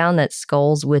 And they found that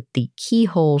skulls with the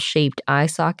keyhole-shaped eye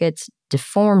sockets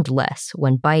deformed less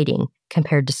when biting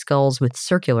compared to skulls with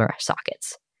circular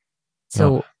sockets.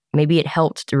 So maybe it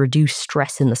helped to reduce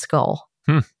stress in the skull.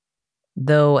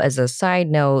 Though, as a side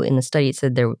note, in the study it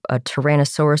said a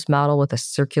Tyrannosaurus model with a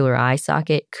circular eye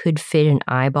socket could fit an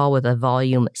eyeball with a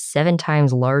volume 7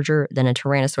 times larger than a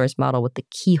Tyrannosaurus model with the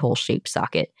keyhole-shaped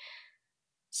socket.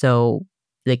 So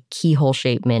the keyhole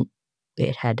shape meant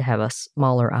it had to have a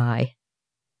smaller eye.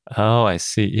 Oh, I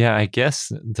see. Yeah, I guess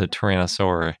the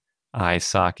Tyrannosaur eye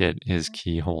socket is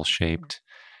keyhole shaped.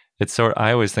 It's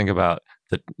I always think about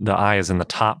the eye is in the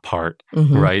top part,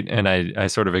 right? And I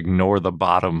sort of ignore the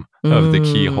bottom of the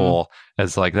keyhole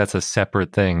as like that's a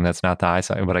separate thing. That's not the eye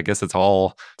socket, but I guess it's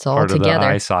all part together. Of the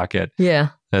eye socket. Yeah.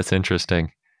 That's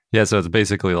interesting. Yeah, so it's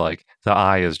basically like the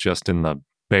eye is just in the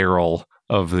barrel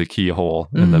of the keyhole,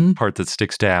 and the part that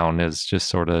sticks down is just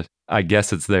sort of, I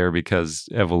guess it's there because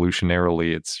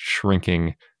evolutionarily it's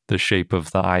shrinking the shape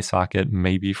of the eye socket,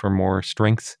 maybe for more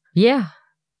strength. Yeah.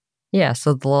 Yeah,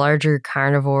 so the larger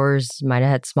carnivores might have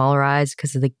had smaller eyes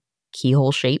because of the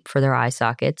keyhole shape for their eye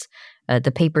sockets.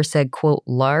 The paper said, quote,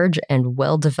 large and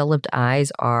well-developed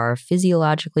eyes are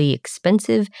physiologically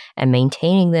expensive, and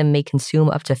maintaining them may consume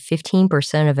up to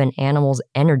 15% of an animal's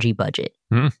energy budget.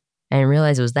 I didn't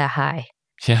realize it was that high.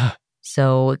 Yeah.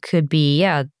 So it could be,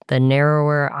 the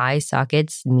narrower eye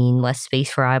sockets mean less space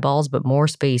for eyeballs, but more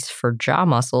space for jaw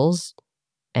muscles.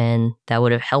 and that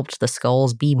would have helped the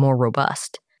skulls be more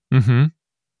robust. Mm-hmm.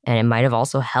 And it might have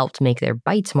also helped make their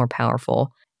bites more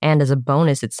powerful. And as a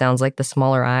bonus, it sounds like the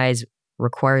smaller eyes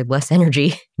required less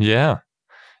energy. Yeah.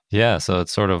 Yeah, so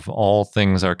it's sort of all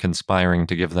things are conspiring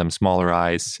to give them smaller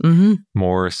eyes, Mm-hmm.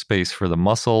 more space for the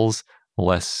muscles,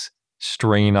 less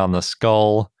strain on the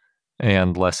skull,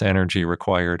 and less energy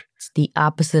required. It's the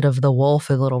opposite of the wolf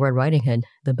in Little Red Riding Hood,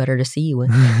 the better to see you with.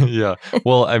 Yeah.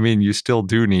 Well, I mean, you still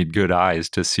do need good eyes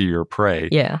to see your prey.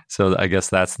 Yeah. So I guess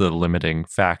that's the limiting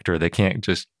factor. They can't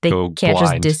just They go can't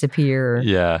blind. just disappear or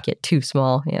Yeah. get too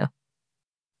small. Yeah.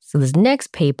 So this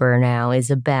next paper now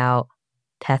is about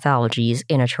pathologies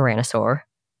in a tyrannosaur,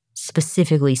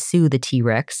 specifically Sue the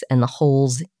T-Rex and the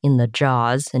holes in the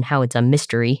jaws and how it's a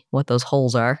mystery what those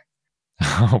holes are.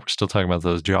 We're still talking about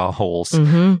those jaw holes.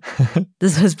 Mm-hmm.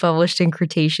 This was published in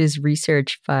Cretaceous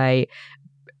Research by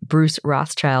Bruce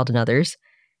Rothschild and others.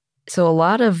 So a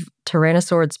lot of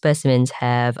tyrannosaurid specimens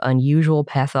have unusual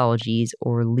pathologies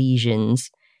or lesions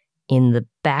in the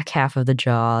back half of the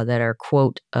jaw that are,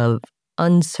 quote, of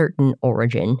uncertain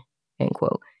origin, end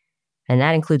quote. And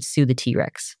that includes Sue the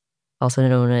T-Rex, also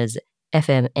known as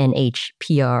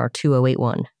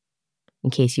FMNHPR2081, in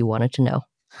case you wanted to know.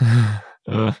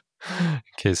 In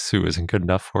case Sue isn't good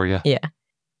enough for you. Yeah.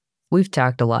 We've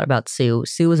talked a lot about Sue.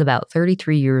 Sue was about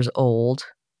 33 years old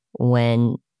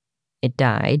when it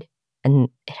died, and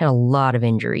it had a lot of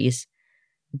injuries.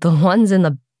 The ones in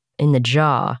the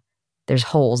jaw, there's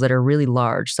holes that are really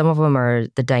large. Some of them are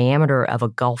the diameter of a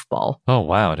golf ball. Oh,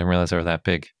 wow. I didn't realize they were that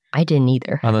big. I didn't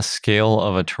either. On the scale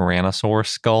of a tyrannosaur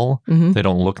skull, Mhm. they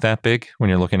don't look that big when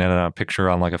you're looking at a picture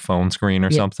on like a phone screen or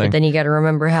Yeah, something. But then you got to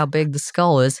remember how big the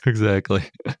skull is. Exactly.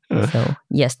 So,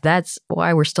 yes, that's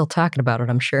why we're still talking about it,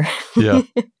 I'm sure. Yeah.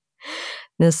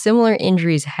 Now, similar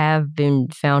injuries have been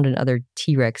found in other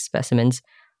T-Rex specimens.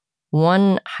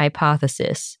 One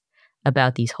hypothesis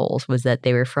about these holes was that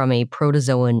they were from a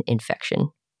protozoan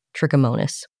infection,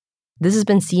 Trichomonas. This has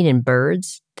been seen in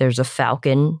birds. There's a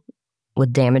falcon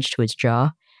with damage to its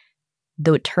jaw.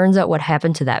 Though it turns out what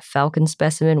happened to that falcon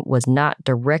specimen was not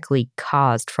directly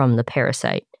caused from the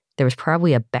parasite. There was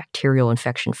probably a bacterial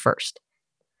infection first.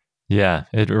 Yeah.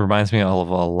 It reminds me of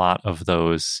a lot of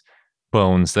those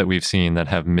bones that we've seen that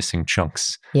have missing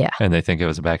chunks. Yeah. And they think it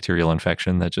was a bacterial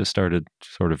infection that just started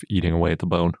sort of eating away at the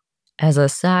bone. As a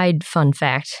side fun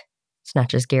fact, it's not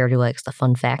just Garrett who likes the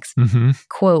fun facts. Mm-hmm.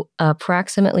 Quote,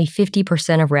 approximately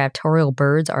 50% of raptorial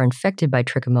birds are infected by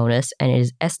Trichomonas, and it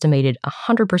is estimated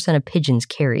 100% of pigeons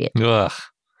carry it. Ugh.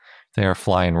 They are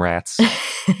flying rats.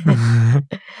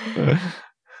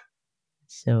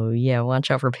 So, yeah, watch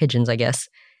out for pigeons, I guess.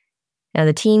 Now,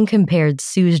 the team compared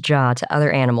Sue's jaw to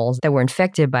other animals that were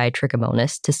infected by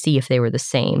Trichomonas to see if they were the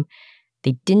same.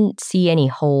 They didn't see any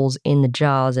holes in the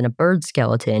jaws in a bird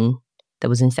skeleton that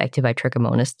was infected by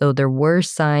Trichomonas, though there were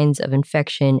signs of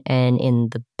infection and in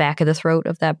the back of the throat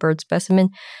of that bird specimen.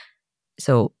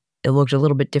 So it looked a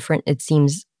little bit different. It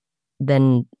seems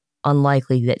then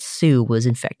unlikely that Sue was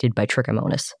infected by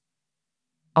Trichomonas.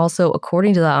 Also,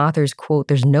 according to the authors, quote,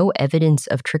 there's no evidence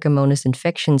of Trichomonas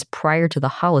infections prior to the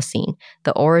Holocene.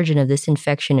 The origin of this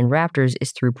infection in raptors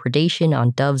is through predation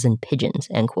on doves and pigeons,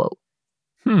 end quote.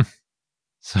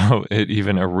 So it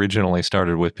even originally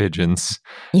started with pigeons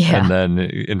Yeah. and then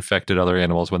infected other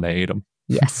animals when they ate them.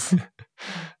 Yes.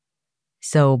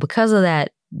 So because of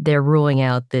that, they're ruling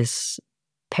out this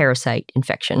parasite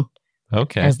infection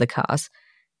Okay. as the cause.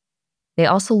 They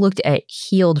also looked at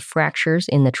healed fractures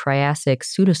in the Triassic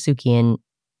Pseudosuchian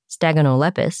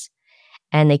Staganolepis,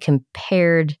 and they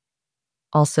compared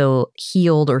also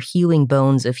healed or healing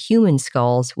bones of human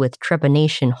skulls with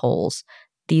trepanation holes.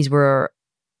 These were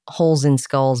holes in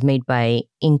skulls made by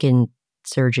Incan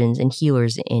surgeons and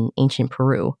healers in ancient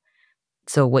Peru.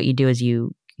 So what you do is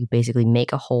you basically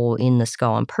make a hole in the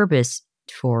skull on purpose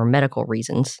for medical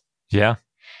reasons. Yeah.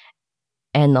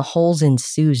 And the holes in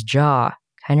Sue's jaw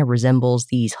kind of resembles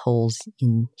these holes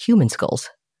in human skulls.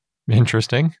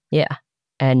 Interesting. Yeah.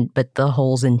 But the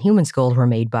holes in human skulls were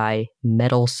made by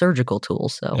metal surgical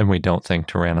tools. So And we don't think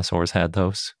tyrannosaurs had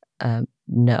those.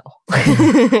 no.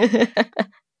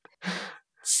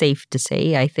 Safe to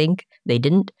say, I think they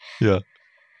didn't. Yeah.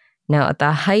 Now, at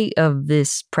the height of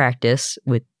this practice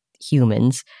with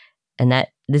humans, and that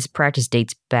this practice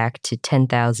dates back to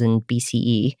 10,000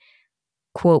 BCE,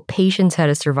 quote, patients had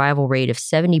a survival rate of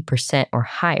 70% or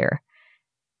higher.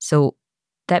 So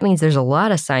that means there's a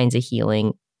lot of signs of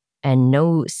healing and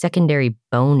no secondary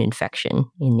bone infection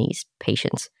in these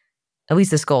patients, at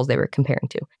least the skulls they were comparing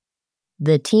to.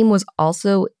 The team was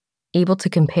also able to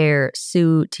compare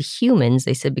Sue to humans,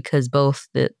 they said, because both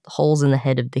the holes in the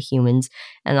head of the humans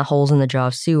and the holes in the jaw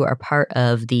of Sue are part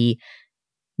of the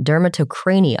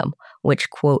dermatocranium, which,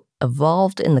 quote,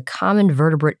 evolved in the common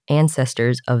vertebrate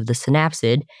ancestors of the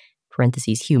synapsid,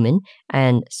 parentheses human,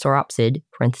 and sauropsid,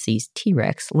 parentheses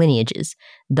T-Rex, lineages.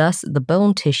 Thus, the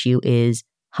bone tissue is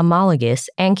homologous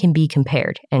and can be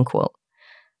compared, end quote.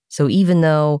 So even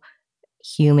though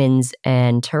humans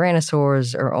and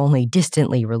tyrannosaurs are only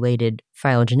distantly related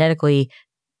phylogenetically,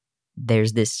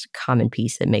 there's this common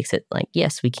piece that makes it like,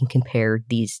 yes, we can compare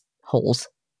these holes.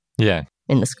 Yeah.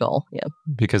 In the skull, yeah.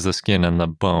 Because the skin and the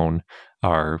bone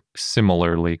are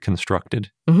similarly constructed.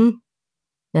 Mm-hmm.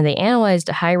 Now, they analyzed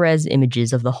high-res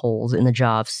images of the holes in the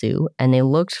jaw of Sue, and they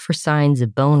looked for signs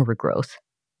of bone regrowth.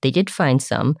 They did find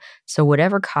some, so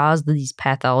whatever caused these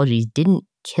pathologies didn't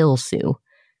kill Sue.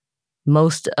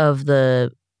 Most of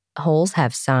the holes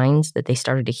have signs that they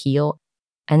started to heal,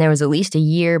 and there was at least a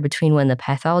year between when the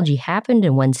pathology happened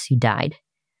and when Sue died.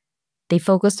 They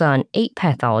focused on 8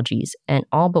 pathologies, and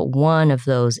all but one of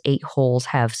those 8 holes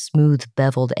have smooth,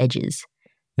 beveled edges.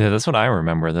 Yeah, that's what I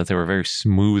remember, that they were very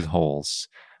smooth holes,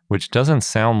 which doesn't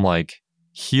sound like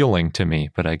healing to me,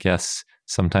 but I guess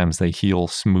sometimes they heal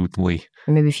smoothly.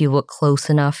 Or maybe if you look close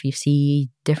enough, you see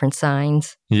different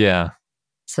signs. Yeah.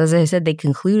 So as I said, they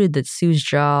concluded that Sue's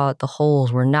jaw, the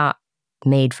holes were not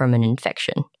made from an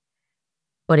infection.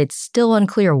 But it's still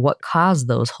unclear what caused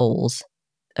those holes.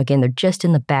 Again, they're just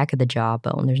in the back of the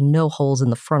jawbone. There's no holes in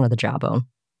the front of the jawbone.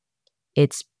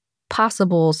 It's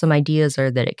possible, some ideas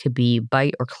are that it could be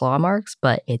bite or claw marks,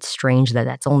 but it's strange that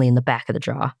that's only in the back of the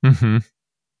jaw. Mm-hmm.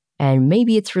 And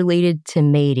maybe it's related to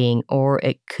mating, or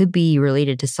it could be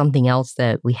related to something else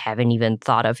that we haven't even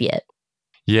thought of yet.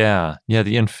 Yeah,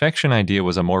 the infection idea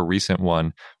was a more recent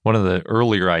one. One of the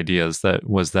earlier ideas that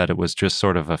it was just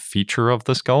sort of a feature of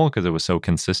the skull because it was so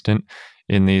consistent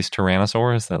in these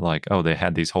tyrannosaurs that like, oh, they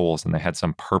had these holes and they had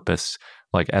some purpose,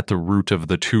 like at the root of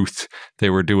the tooth, they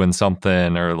were doing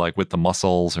something, or like with the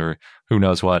muscles or who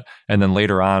knows what. And then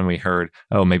later on we heard,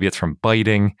 oh, maybe it's from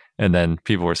biting. And then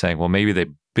people were saying, well, maybe they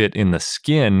bit in the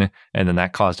skin and then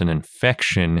that caused an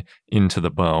infection into the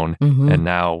bone. Mm-hmm. And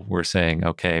now we're saying,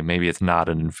 okay, maybe it's not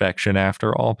an infection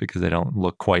after all because they don't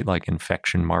look quite like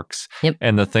infection marks. Yep.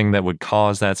 And the thing that would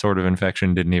cause that sort of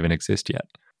infection didn't even exist yet.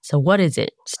 So what is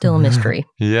it? Still a mystery.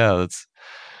 Yeah, that's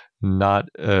not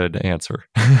an answer.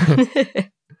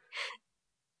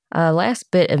 Last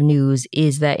bit of news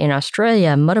is that in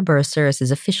Australia, Muttaburrasaurus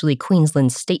is officially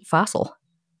Queensland's state fossil.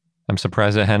 I'm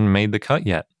surprised it hadn't made the cut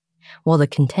yet. Well, the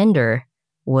contender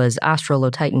was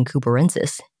Australotitan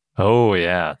cooperensis. Oh,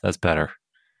 yeah, that's better.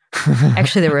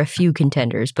 Actually, there were a few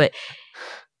contenders, but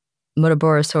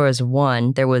Muttaburrasaurus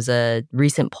won. There was a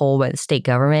recent poll by the state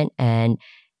government, and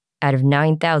out of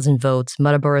 9,000 votes,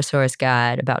 Muttaburrasaurus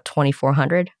got about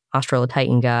 2,400.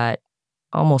 Australotitan got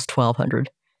almost 1,200.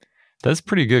 That's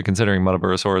pretty good considering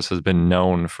Muttaburrasaurus has been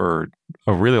known for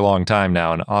a really long time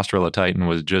now, and Australotitan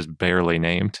was just barely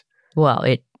named. Well,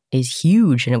 it is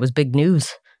huge, and it was big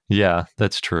news. Yeah,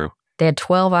 that's true. They had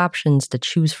 12 options to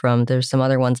choose from. There's some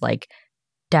other ones like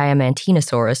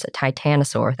Diamantinosaurus, a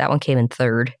titanosaur. That one came in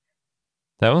third.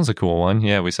 That one's a cool one.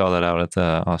 Yeah, we saw that out at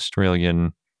the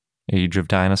Australian Age of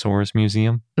Dinosaurs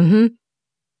Museum. Mm-hmm.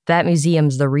 That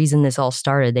museum's the reason this all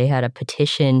started. They had a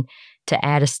petition to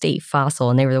add a state fossil,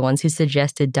 and they were the ones who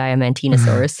suggested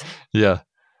Diamantinosaurus. Yeah.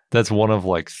 That's one of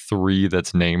like 3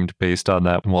 that's named based on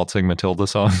that Waltzing Matilda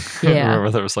song. Yeah. Remember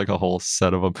there was like a whole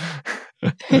set of them.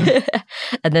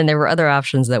 And then there were other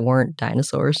options that weren't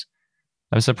dinosaurs.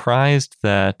 I'm surprised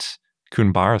that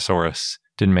Coonbarosaurus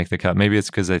didn't make the cut. Maybe it's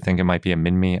because they think it might be a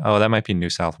Minmi. Oh, that might be New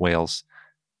South Wales.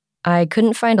 I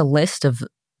couldn't find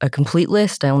a complete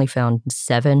list. I only found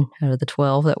 7 out of the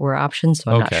 12 that were options,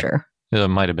 so I'm not sure. It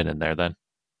might have been in there then.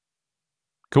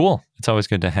 Cool. It's always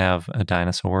good to have a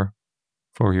dinosaur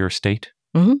for your state.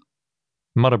 Mm-hmm.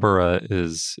 Muttaburra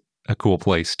is a cool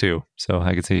place too. So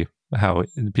I could see how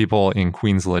people in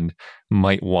Queensland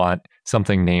might want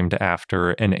something named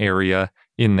after an area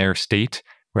in their state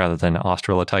rather than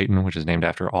Australotitan, which is named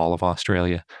after all of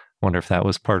Australia. I wonder if that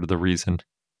was part of the reason.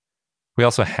 We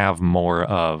also have more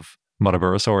of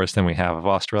Muttaburrasaurus than we have of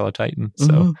Australotitan,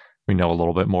 so we know a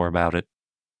little bit more about it.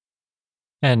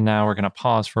 And now we're going to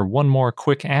pause for one more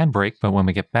quick ad break, but when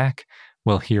we get back,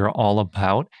 we'll hear all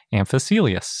about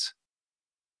Amphicoelius.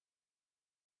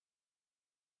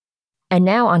 And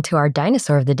now onto our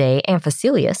dinosaur of the day,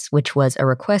 Amphicoelius, which was a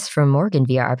request from Morgan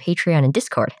via our Patreon and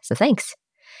Discord, so thanks.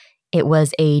 It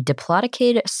was a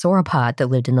diplodocid sauropod that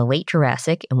lived in the late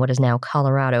Jurassic in what is now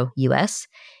Colorado, US.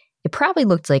 It probably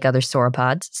looked like other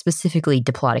sauropods, specifically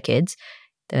diplodocids.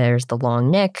 There's the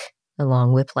long neck, a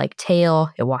long whip-like tail.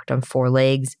 It walked on 4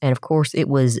 legs. And of course, it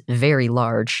was very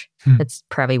large. That's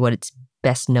probably what it's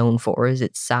best known for, is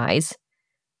its size.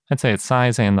 I'd say its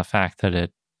size and the fact that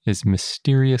it is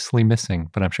mysteriously missing,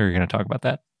 but I'm sure you're going to talk about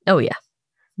that. Oh, yeah.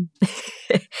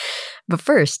 But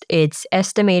first, it's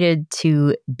estimated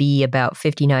to be about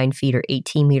 59 feet or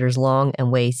 18 meters long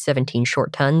and weigh 17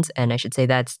 short tons. And I should say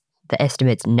that's the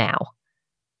estimates now.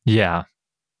 Yeah.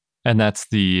 And that's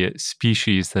the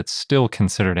species that's still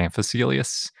considered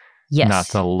Amphicoelius. Yes. Not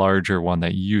the larger one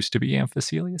that used to be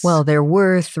Amphicoelius. Well, there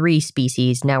were 3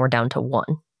 species. Now we're down to 1.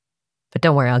 But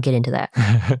don't worry, I'll get into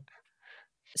that.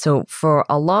 So for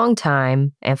a long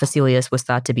time, Amphicoelius was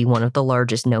thought to be one of the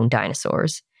largest known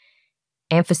dinosaurs.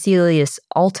 Amphicoelius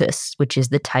altus, which is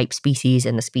the type species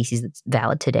and the species that's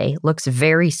valid today, looks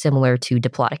very similar to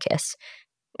Diplodocus.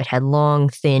 It had long,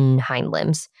 thin hind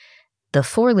limbs. The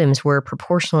forelimbs were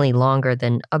proportionally longer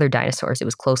than other dinosaurs it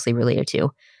was closely related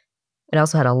to. It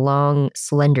also had a long,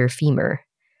 slender femur.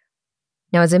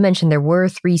 Now, as I mentioned, there were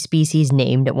 3 species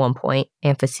named at one point: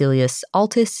 Amphicoelius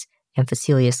altus,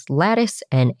 Amphicoelius latus,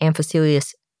 and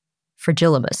Amphicoelius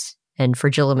fragilimus. And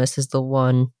fragilimus is the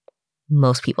one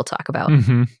most people talk about.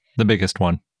 Mm-hmm. The biggest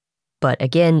one. But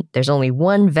again, there's only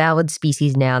one valid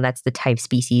species now. That's the type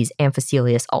species,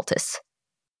 Amphicoelius altus.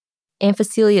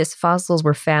 Amphicoelius fossils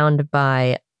were found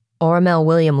by Ormel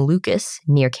William Lucas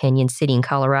near Canyon City in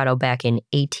Colorado back in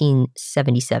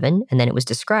 1877, and then it was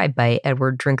described by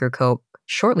Edward Drinker Cope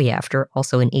shortly after,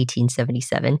 also in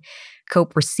 1877.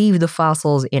 Cope received the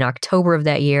fossils in October of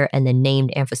that year and then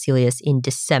named Amphicoelius in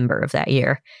December of that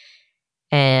year.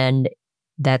 And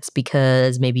that's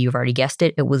because, maybe you've already guessed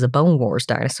it, it was a Bone Wars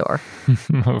dinosaur.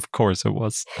 Of course it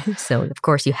was. So, of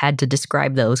course, you had to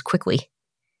describe those quickly.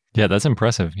 Yeah, that's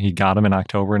impressive. He got them in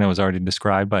October and it was already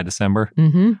described by December.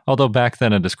 Mm-hmm. Although back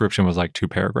then a description was like 2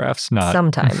 paragraphs, not...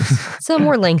 Sometimes. Some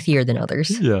were lengthier than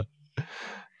others. Yeah.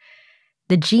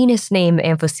 The genus name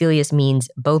Amphicoelius means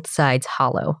both sides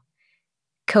hollow.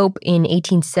 Cope in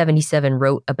 1877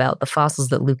 wrote about the fossils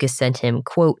that Lucas sent him,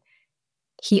 quote,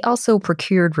 "He also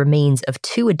procured remains of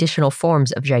 2 additional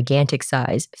forms of gigantic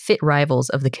size, fit rivals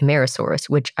of the Camarasaurus,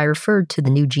 which I referred to the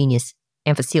new genus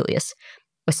Amphicoelius.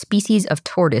 A species of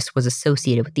tortoise was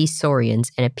associated with these saurians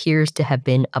and appears to have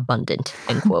been abundant,"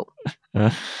 end quote.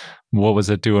 What was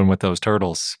it doing with those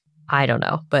turtles? I don't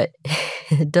know, but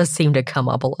it does seem to come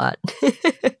up a lot.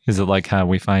 Is it like how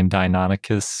we find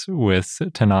Deinonychus with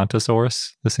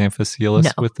Tenontosaurus, this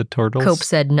Amphicoelius with the turtles? Cope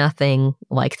said nothing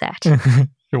like that.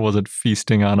 It wasn't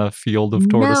feasting on a field of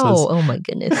tortoises. No, oh my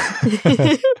goodness.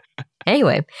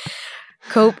 Anyway,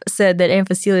 Cope said that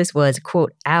Amphicoelius was,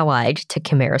 quote, allied to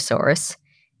Camarasaurus.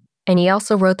 And he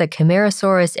also wrote that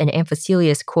Camarasaurus and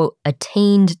Amphicoelius, quote,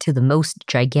 attained to the most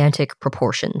gigantic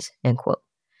proportions, end quote.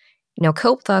 Now,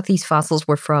 Cope thought these fossils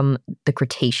were from the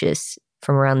Cretaceous,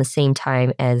 from around the same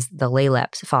time as the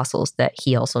Laelaps fossils that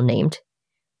he also named.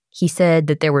 He said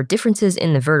that there were differences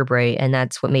in the vertebrae, and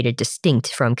that's what made it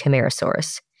distinct from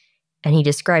Camarasaurus. And he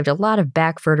described a lot of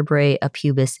back vertebrae, a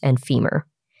pubis, and femur.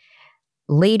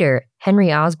 Later,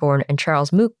 Henry Osborn and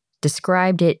Charles Mook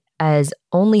described it as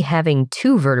only having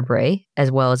 2 vertebrae, as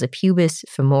well as a pubis,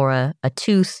 femora, a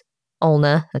tooth,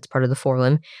 ulna, that's part of the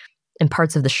forelimb, and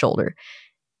parts of the shoulder.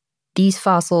 These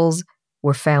fossils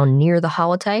were found near the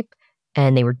holotype,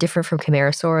 and they were different from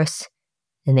Camarasaurus,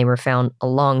 and they were found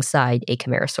alongside a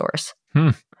Camarasaurus.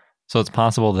 So it's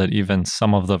possible that even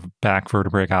some of the back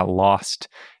vertebrae got lost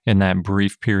in that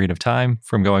brief period of time,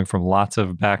 from going from lots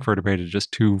of back vertebrae to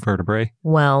just 2 vertebrae?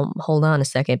 Well, hold on a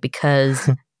second, because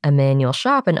Emanuel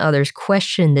Schaap and others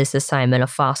questioned this assignment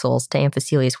of fossils to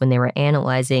Amphicoelius when they were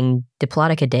analyzing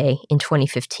Diplodocidae in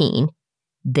 2015.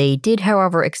 They did,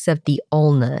 however, accept the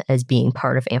ulna as being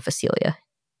part of Amphicoelia.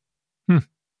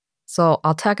 So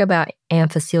I'll talk about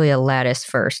Amphicoelia latus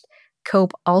first.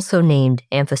 Cope also named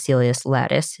Amphicoelius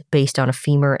latus based on a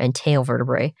femur and tail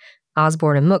vertebrae.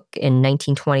 Osborn and Mook in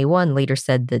 1921 later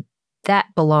said that that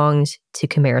belonged to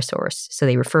Camarasaurus, so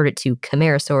they referred it to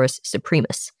Camarasaurus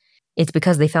supremus. It's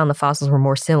because they found the fossils were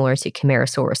more similar to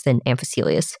Camarasaurus than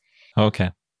Amphicoelius.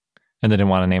 Okay. And they didn't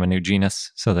want to name a new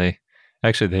genus, so they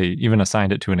even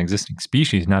assigned it to an existing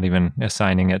species, not even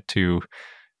assigning it to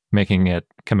making it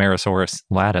Camarasaurus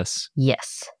latus.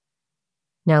 Yes.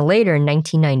 Now later in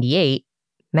 1998,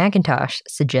 McIntosh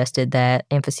suggested that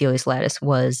Amphicoelius latus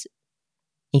was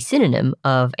a synonym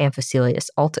of Amphicoelius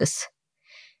altus.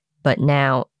 But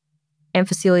now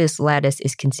Amphicoelius latus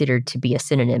is considered to be a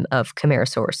synonym of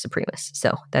Camarasaurus supremus.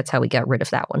 So that's how we got rid of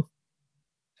that one.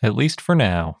 At least for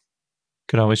now.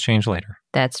 Could always change later.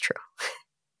 That's true.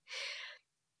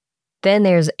 Then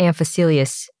there's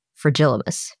Amphicoelius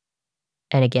fragilimus.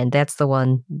 And again, that's the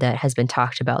one that has been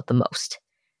talked about the most.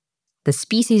 The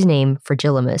species name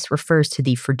Fragilimus refers to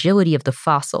the fragility of the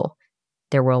fossil.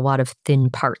 There were a lot of thin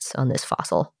parts on this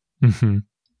fossil,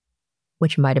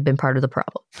 which might have been part of the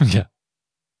problem. Yeah.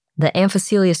 The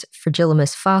Amphicoelius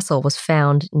fragilimus fossil was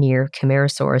found near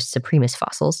Camarasaurus supremus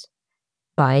fossils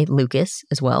by Lucas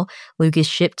as well. Lucas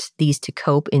shipped these to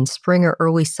Cope in spring or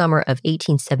early summer of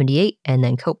 1878, and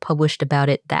then Cope published about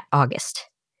it that August.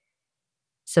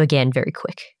 So again, very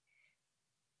quick.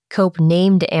 Cope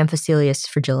named Amphicoelius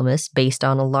fragilimus based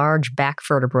on a large back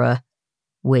vertebra,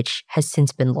 which has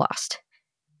since been lost.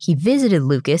 He visited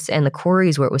Lucas and the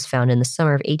quarries where it was found in the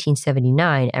summer of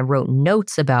 1879 and wrote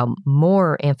notes about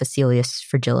more Amphicoelius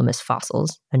fragilimus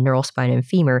fossils, a neural spine and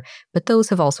femur, but those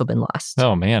have also been lost.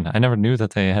 Oh man, I never knew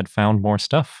that they had found more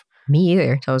stuff. Me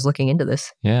either. So I was looking into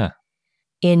this. Yeah.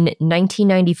 In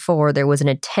 1994, there was an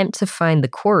attempt to find the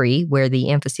quarry where the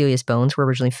Amphicoelius bones were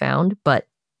originally found, but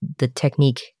the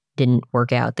technique didn't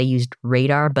work out. They used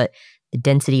radar, but the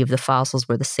density of the fossils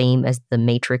were the same as the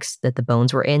matrix that the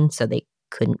bones were in, so they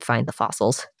couldn't find the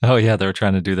fossils. Oh yeah, they were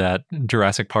trying to do that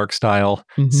Jurassic Park style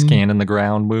scan in the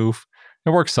ground move. It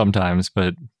works sometimes,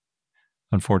 but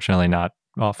unfortunately not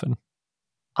often.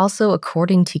 Also,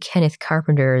 according to Kenneth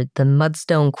Carpenter, the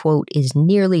mudstone, quote, is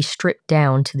nearly stripped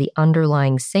down to the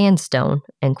underlying sandstone,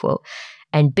 end quote.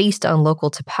 And based on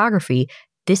local topography,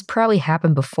 this probably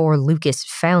happened before Lucas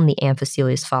found the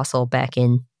Amphicoelius fossil back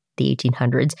in the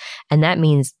 1800s. And that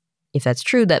means, if that's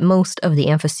true, that most of the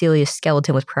Amphicoelius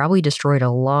skeleton was probably destroyed a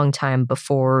long time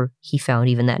before he found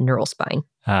even that neural spine.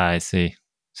 I see.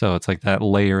 So it's like that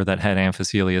layer that had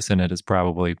Amphicoelius in it is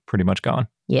probably pretty much gone.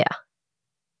 Yeah.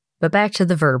 But back to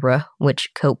the vertebra, which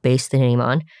Cope based the name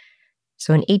on.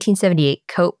 So in 1878,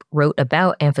 Cope wrote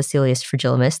about Amphicoelius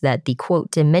fragilimus that the,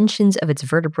 quote, dimensions of its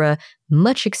vertebra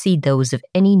much exceed those of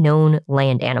any known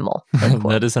land animal.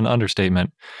 That is an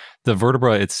understatement. The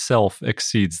vertebra itself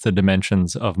exceeds the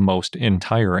dimensions of most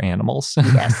entire animals.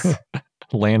 Yes.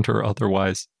 Land or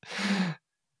otherwise.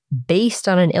 Based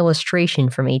on an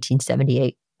illustration from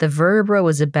 1878, the vertebra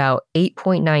was about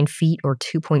 8.9 feet or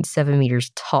 2.7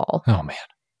 meters tall. Oh, man.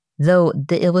 Though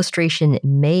the illustration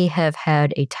may have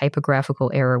had a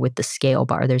typographical error with the scale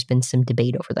bar. There's been some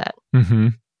debate over that.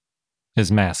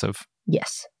 Is massive.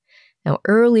 Yes. Now,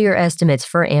 earlier estimates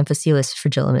for Amphicoelius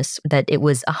fragilimus that it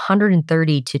was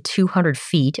 130 to 200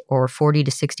 feet or 40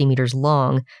 to 60 meters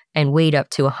long and weighed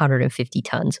up to 150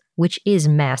 tons, which is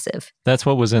massive. That's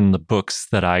what was in the books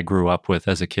that I grew up with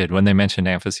as a kid. When they mentioned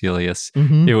Amphicoelius,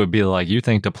 it would be like, you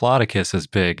think Diplodocus is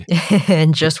big.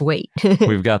 And just wait.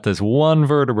 We've got this one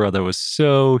vertebra that was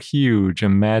so huge.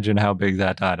 Imagine how big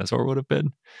that dinosaur would have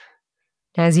been.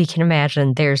 As you can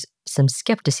imagine, there's some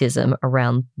skepticism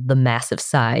around the massive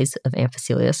size of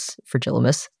Amphicoelius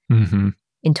fragilimus.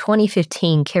 In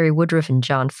 2015, Kerry Woodruff and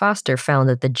John Foster found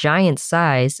that the giant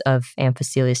size of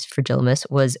Amphicoelius fragilimus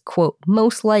was, quote,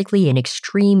 most likely an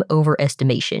extreme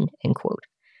overestimation, end quote.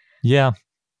 Yeah,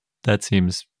 that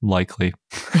seems likely.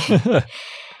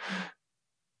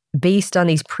 Based on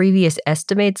these previous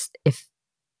estimates, if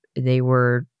they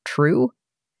were true,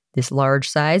 this large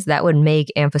size, that would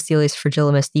make Amphicoelius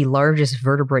fragilimus the largest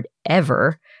vertebrate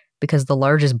ever, because the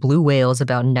largest blue whale is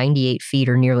about 98 feet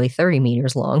or nearly 30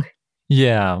 meters long.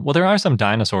 Yeah, well, there are some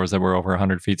dinosaurs that were over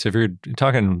 100 feet. So if you're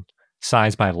talking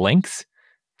size by length,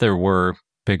 there were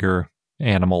bigger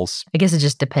animals. I guess it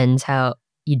just depends how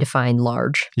you define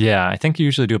large. Yeah, I think you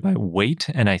usually do it by weight.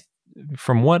 And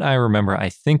from what I remember, I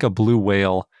think a blue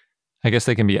whale, I guess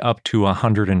they can be up to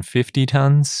 150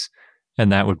 tons. And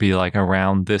that would be like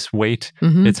around this weight.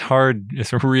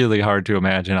 It's really hard to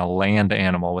imagine a land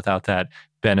animal without that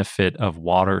benefit of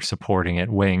water supporting it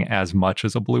weighing as much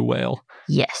as a blue whale.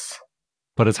 Yes.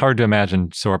 But it's hard to imagine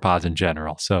sauropods in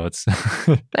general. So it's...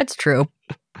 That's true.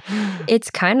 It's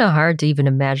kind of hard to even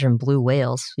imagine blue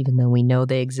whales, even though we know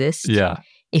they exist. Yeah.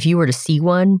 If you were to see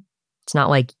one, it's not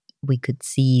like we could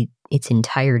see its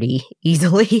entirety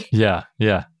easily. Yeah.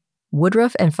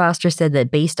 Woodruff and Foster said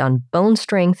that based on bone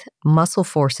strength, muscle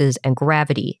forces, and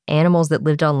gravity, animals that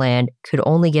lived on land could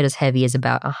only get as heavy as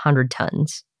about 100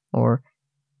 tons, or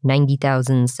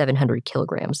 90,700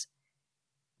 kilograms.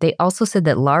 They also said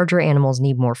that larger animals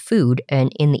need more food, and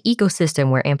in the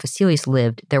ecosystem where Amphicoelius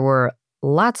lived, there were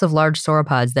lots of large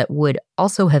sauropods that would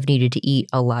also have needed to eat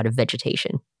a lot of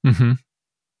vegetation.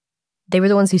 They were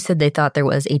the ones who said they thought there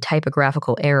was a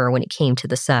typographical error when it came to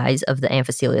the size of the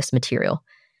Amphicoelius material.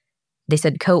 They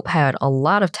said Cope had a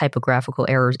lot of typographical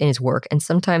errors in his work, and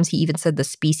sometimes he even said the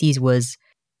species was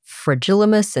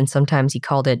Fragilimus, and sometimes he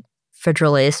called it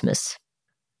Fragilismus.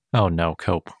 Oh no,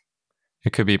 Cope.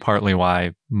 It could be partly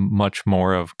why much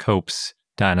more of Cope's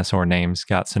dinosaur names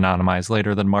got synonymized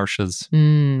later than Marsh's.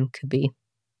 Could be.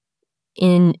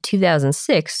 In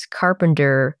 2006,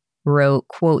 Carpenter wrote,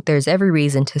 quote, "There's every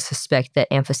reason to suspect that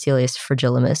Amphicoelus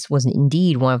fragilis was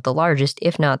indeed one of the largest,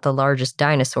 if not the largest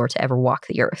dinosaur to ever walk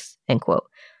the earth," end quote.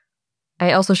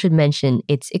 I also should mention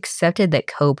it's accepted that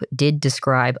Cope did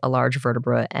describe a large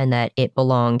vertebra and that it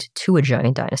belonged to a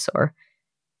giant dinosaur.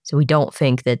 So we don't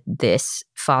think that this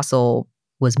fossil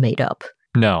was made up.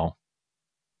 No.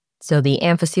 So the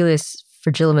Amphicoelus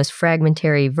fragilis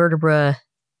fragmentary vertebra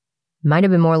might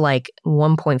have been more like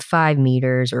 1.5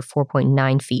 meters or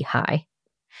 4.9 feet high.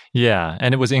 Yeah,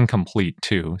 and it was incomplete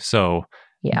too. So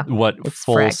what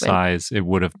full fragment size it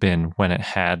would have been when it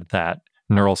had that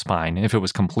neural spine, if it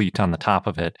was complete on the top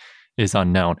of it, is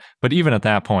unknown. But even at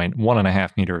that point,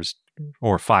 1.5 meters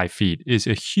or 5 feet is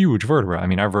a huge vertebra. I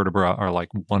mean, our vertebrae are like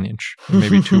 1 inch,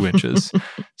 maybe 2 inches.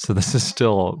 So this is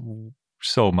still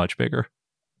so much bigger.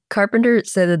 Carpenter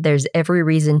said that there's every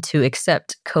reason to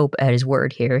accept Cope at his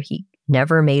word here. He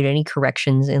never made any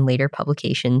corrections in later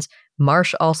publications.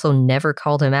 Marsh also never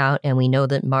called him out, and we know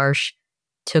that Marsh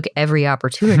took every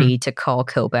opportunity to call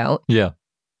Cope out. Yeah.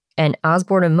 And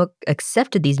Osborne and Mook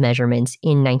accepted these measurements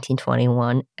in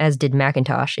 1921, as did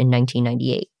McIntosh in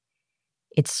 1998.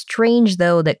 It's strange,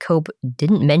 though, that Cope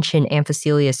didn't mention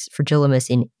Amphicoelus fragilis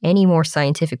in any more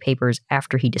scientific papers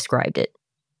after he described it.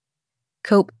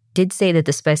 Cope did say that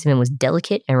the specimen was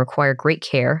delicate and required great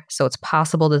care, so it's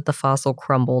possible that the fossil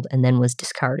crumbled and then was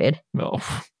discarded. No.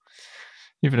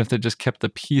 Even if they just kept the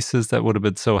pieces, that would have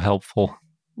been so helpful.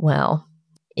 Well,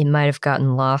 it might have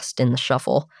gotten lost in the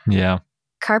shuffle. Yeah.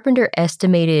 Carpenter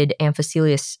estimated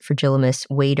Amphicoelus fragilis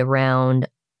weighed around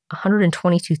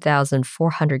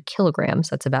 122,400 kilograms,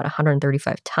 that's about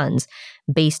 135 tons,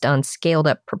 based on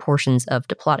scaled-up proportions of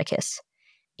Diplodocus.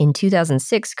 In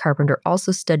 2006, Carpenter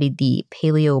also studied the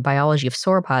paleobiology of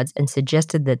sauropods and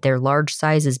suggested that their large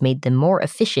sizes made them more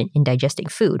efficient in digesting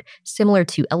food, similar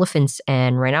to elephants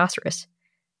and rhinoceros.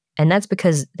 And that's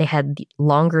because they had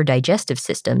longer digestive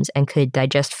systems and could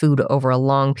digest food over a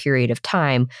long period of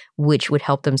time, which would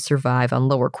help them survive on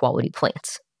lower quality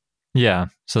plants. Yeah,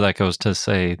 so that goes to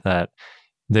say that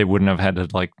they wouldn't have had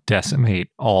to decimate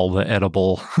all the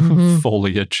edible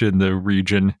foliage in the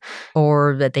region.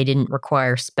 Or that they didn't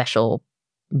require special,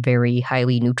 very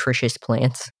highly nutritious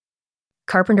plants.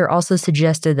 Carpenter also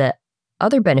suggested that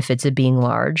other benefits of being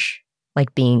large,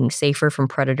 like being safer from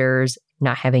predators,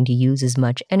 not having to use as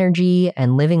much energy,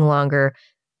 and living longer,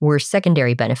 were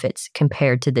secondary benefits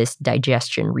compared to this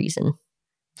digestion reason.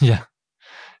 Yeah.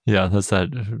 Yeah, that's that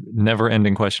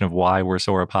never-ending question of why were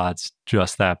sauropods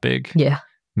just that big? Yeah.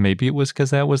 Maybe it was because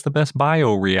that was the best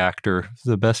bioreactor,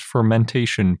 the best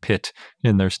fermentation pit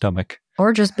in their stomach.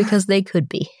 Or just because they could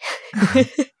be.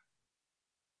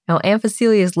 Now,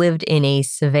 Amphicoelus lived in a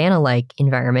savanna-like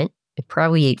environment. It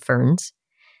probably ate ferns.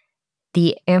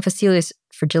 The Amphicoelus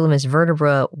fragilis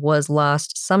vertebra was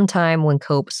lost sometime when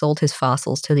Cope sold his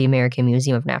fossils to the American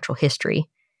Museum of Natural History.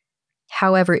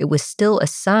 However, it was still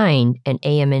assigned an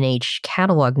AMNH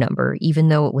catalog number, even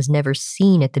though it was never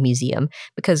seen at the museum,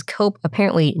 because Cope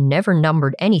apparently never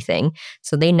numbered anything,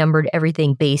 so they numbered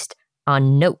everything based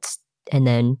on notes, and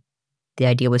then the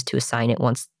idea was to assign it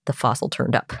once the fossil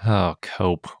turned up. Oh,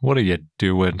 Cope, what are you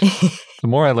doing? The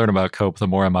more I learn about Cope, the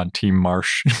more I'm on Team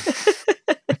Marsh.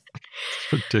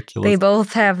 It's ridiculous. They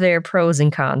both have their pros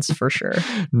and cons, for sure.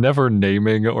 Never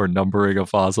naming or numbering a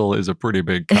fossil is a pretty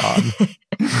big con.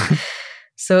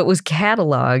 So it was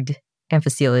cataloged,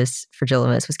 Amphicoelus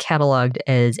fragilis was cataloged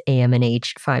as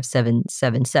AMNH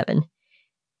 5777.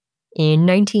 In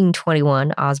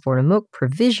 1921, Osborne and Mook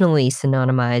provisionally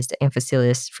synonymized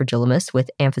Amphicoelus fragilis with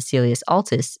Amphicoelus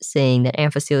altus, saying that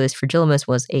Amphicoelus fragilis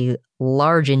was a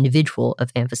large individual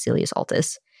of Amphicoelus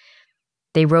altus.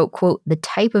 They wrote, quote, "The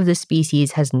type of this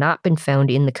species has not been found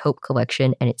in the Cope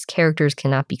collection, and its characters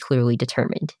cannot be clearly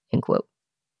determined," end quote.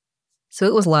 So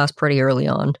it was lost pretty early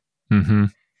on. Mm-hmm.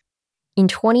 In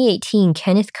 2018,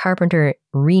 Kenneth Carpenter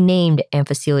renamed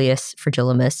Amphicoelus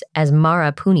fragilis as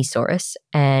Marapunisaurus,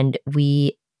 and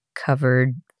we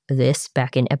covered this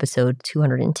back in episode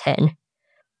 210.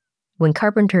 When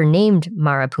Carpenter named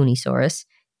Marapunisaurus,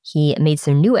 he made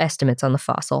some new estimates on the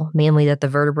fossil, mainly that the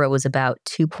vertebra was about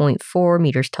 2.4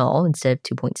 meters tall instead of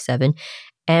 2.7,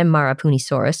 and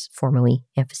Marapunisaurus, formerly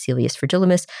Amphicoelus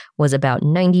fragilis, was about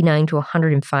 99 to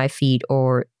 105 feet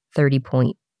or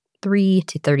 30.3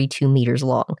 to 32 meters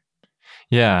long.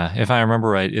 Yeah, if I remember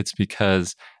right, it's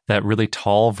because that really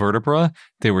tall vertebra,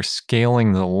 they were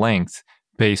scaling the length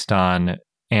based on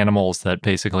animals that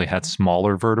basically had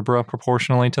smaller vertebra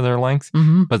proportionally to their length.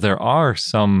 Mm-hmm. But there are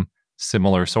some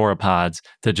similar sauropods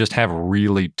that just have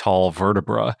really tall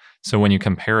vertebra. So when you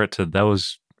compare it to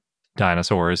those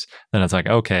dinosaurs, then it's like,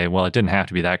 okay, well, it didn't have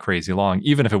to be that crazy long.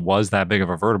 Even if it was that big of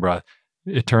a vertebra,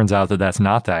 it turns out that that's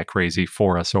not that crazy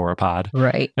for a sauropod.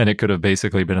 Right. And it could have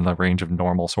basically been in the range of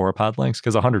normal sauropod lengths,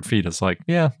 because 100 feet is like,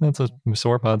 yeah,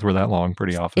 sauropods were that long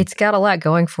pretty often. It's got a lot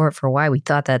going for it for why we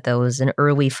thought that was an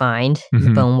early find in the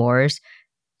Mhm. Bone Wars,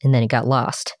 and then it got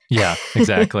lost. Yeah,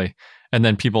 exactly. And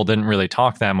then people didn't really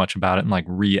talk that much about it and like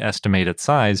re-estimate its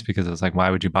size, because it was like, why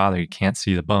would you bother? You can't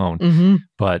see the bone. Mm-hmm.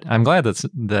 But I'm glad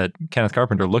that Kenneth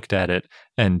Carpenter looked at it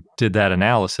and did that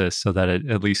analysis, so that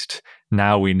at least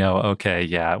now we know, okay,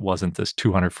 yeah, it wasn't this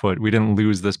 200-foot. We didn't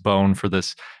lose this bone for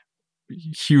this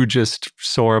hugest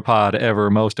sauropod ever,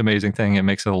 most amazing thing. It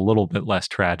makes it a little bit less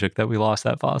tragic that we lost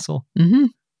that fossil. Mm-hmm.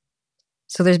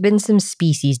 So there's been some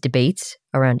species debates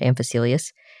around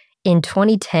Amphicoelius. In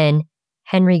 2010,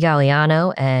 Henry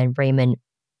Galliano and Raymond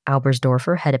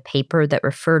Albersdorfer had a paper that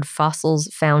referred fossils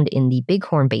found in the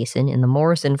Bighorn Basin in the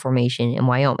Morrison Formation in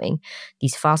Wyoming.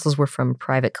 These fossils were from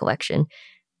private collection,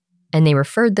 and they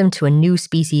referred them to a new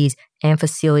species,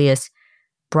 Amphicoelius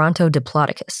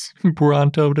brontodiplodocus.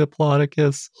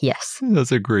 Brontodiplodocus. Yes.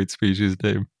 That's a great species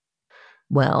name.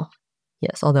 Well,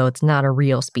 yes, although it's not a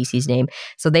real species name.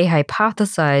 So they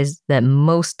hypothesized that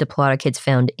most diplodocids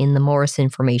found in the Morrison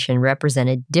Formation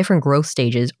represented different growth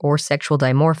stages or sexual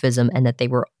dimorphism, and that they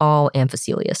were all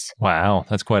Amphicoelius. Wow,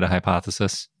 that's quite a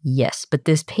hypothesis. Yes, but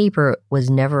this paper was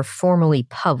never formally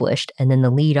published, and then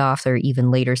the lead author even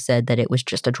later said that it was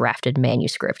just a drafted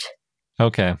manuscript.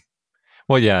 Okay.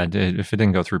 Well, yeah, if it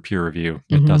didn't go through peer review,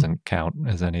 it doesn't count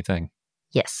as anything.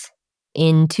 Yes.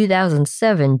 In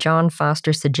 2007, John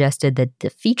Foster suggested that the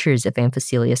features of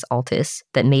Amphicoelius altis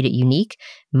that made it unique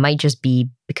might just be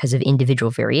because of individual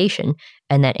variation,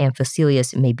 and that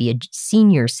Amphicoelius may be a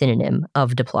senior synonym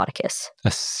of Diplodocus.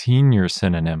 A senior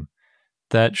synonym.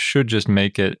 That should just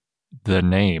make it the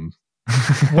name.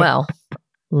 Well,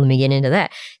 let me get into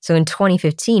that. So in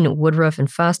 2015, Woodruff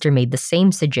and Foster made the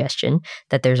same suggestion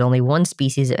that there's only one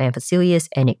species of Amphicoelius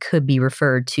and it could be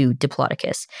referred to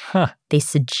Diplodocus. Huh. They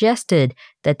suggested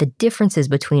that the differences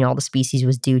between all the species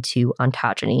was due to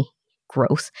ontogeny,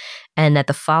 growth, and that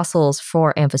the fossils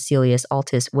for Amphicoelius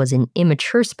altis was an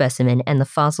immature specimen and the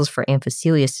fossils for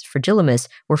Amphicoelius fragilis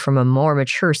were from a more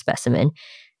mature specimen.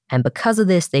 And because of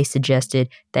this, they suggested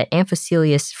that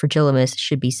Amphicoelius fragilis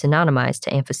should be synonymized to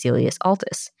Amphicoelius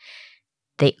altis.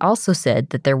 They also said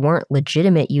that there weren't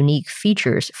legitimate unique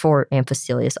features for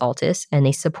Amphicoelius altis, and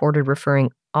they supported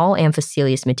referring all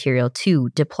Amphicoelius material to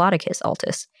Diplodocus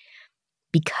altis.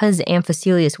 Because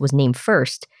Amphicoelius was named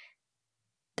first,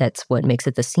 that's what makes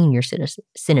it the senior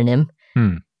synonym,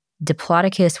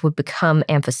 Diplodocus would become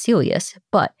Amphicoelius,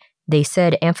 but they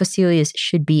said Amphicoelius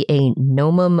should be a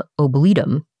nomen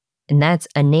oblitum, and that's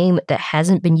a name that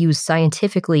hasn't been used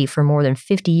scientifically for more than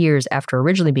 50 years after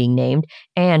originally being named,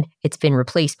 and it's been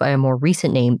replaced by a more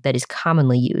recent name that is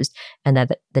commonly used, and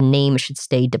that the name should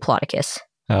stay Diplodocus.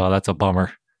 Oh, that's a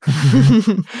bummer.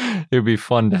 It would be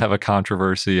fun to have a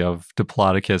controversy of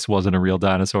Diplodocus wasn't a real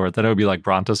dinosaur. Then it would be like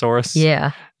Brontosaurus.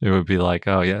 Yeah. It would be like,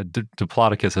 oh yeah,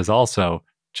 Diplodocus is also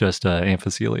just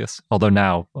Amphicoelius. Although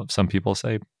now some people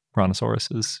say Brontosaurus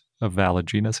is a valid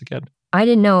genus again. I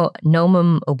didn't know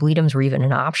nomen oblitums were even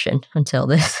an option until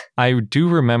this. I do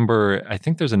remember, I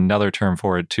think there's another term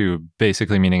for it too,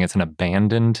 basically meaning it's an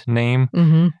abandoned name,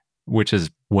 which is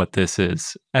what this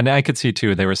is. And I could see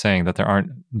too, they were saying that there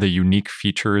aren't the unique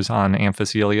features on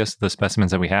Amphicoelius, the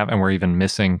specimens that we have, and we're even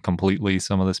missing completely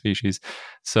some of the species.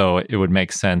 So it would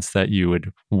make sense that you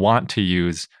would want to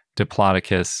use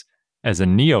Diplodocus as a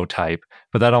neotype,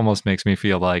 but that almost makes me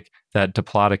feel like that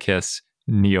Diplodocus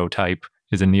neotype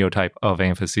is a neotype of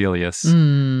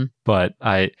Amphicoelius. But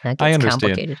I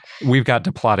understand. We've got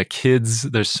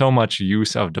Diplodokids. There's so much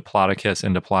use of Diplodocus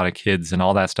and Diplodokids and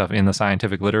all that stuff in the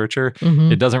scientific literature.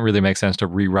 It doesn't really make sense to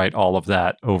rewrite all of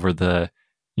that over the,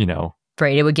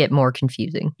 Right, it would get more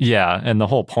confusing. Yeah, and the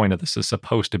whole point of this is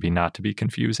supposed to be not to be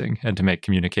confusing and to make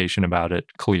communication about it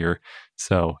clear.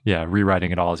 So yeah,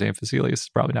 rewriting it all as Amphicoelius is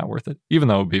probably not worth it, even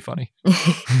though it would be funny.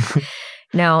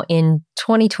 Now, in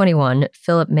 2021,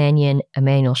 Philip Mannion,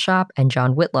 Emmanuel Schopp, and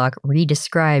John Whitlock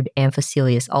redescribed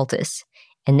Amphicoelius altis,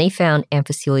 and they found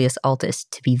Amphicoelius altis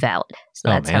to be valid. So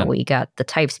that's how we got the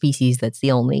type species that's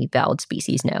the only valid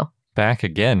species now. Back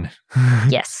again.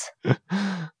 Yes.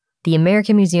 The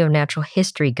American Museum of Natural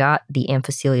History got the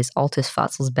Amphicoelius altis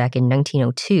fossils back in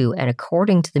 1902, and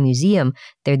according to the museum,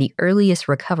 they're the earliest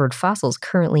recovered fossils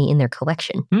currently in their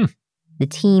collection. The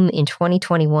team in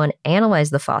 2021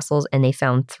 analyzed the fossils, and they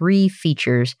found 3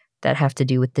 features that have to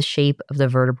do with the shape of the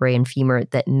vertebrae and femur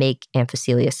that make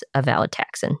Amphicoelius a valid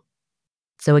taxon.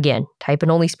 So again, type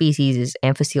and only species is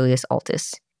Amphicoelius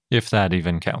altus. If that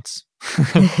even counts.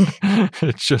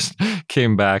 It just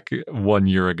came back 1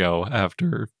 year ago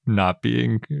after not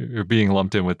being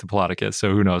lumped in with Diplodocus,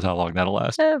 so who knows how long that'll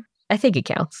last. I think it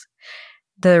counts.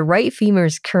 The right femur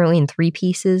is currently in 3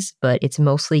 pieces, but it's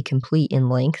mostly complete in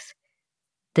length.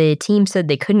 The team said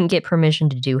they couldn't get permission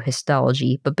to do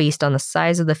histology, but based on the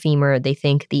size of the femur, they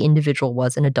think the individual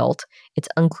was an adult. It's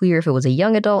unclear if it was a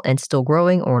young adult and still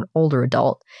growing or an older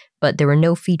adult, but there were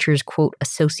no features, quote,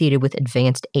 associated with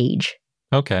advanced age.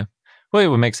 Okay. Well, it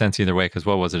would make sense either way, because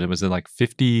what was it? It was like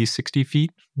 50, 60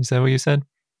 feet? Is that what you said?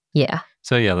 Yeah.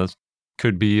 So yeah, that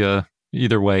could be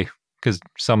either way, because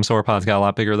some sauropods got a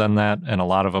lot bigger than that, and a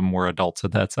lot of them were adults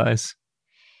at that size.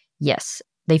 Yes.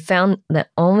 They found that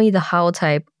only the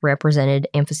holotype represented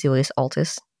Amphicoelius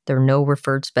altus. There are no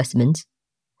referred specimens.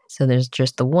 So there's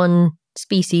just the one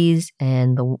species,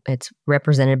 and it's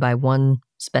represented by one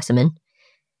specimen.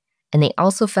 And they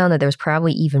also found that there's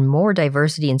probably even more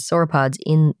diversity in sauropods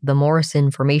in the Morrison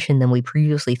Formation than we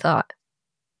previously thought.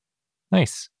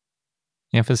 Nice.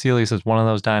 Amphicoelius is one of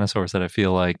those dinosaurs that I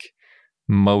feel like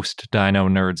most dino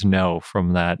nerds know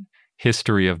from that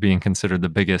history of being considered the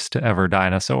biggest ever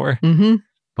dinosaur. Mm-hmm.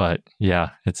 But yeah,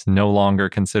 it's no longer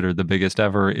considered the biggest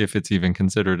ever, if it's even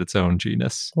considered its own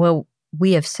genus. Well,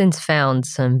 we have since found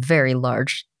some very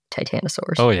large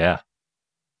titanosaurs. Oh, yeah.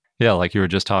 Yeah, like you were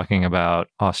just talking about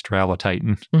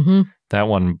Australotitan. Mm-hmm. That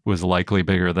one was likely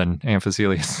bigger than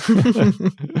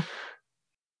Amphicoelius.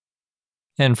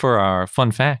 And for our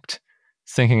fun fact,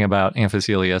 thinking about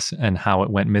Amphicoelius and how it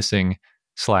went missing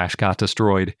 / got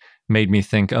destroyed made me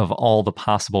think of all the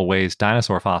possible ways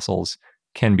dinosaur fossils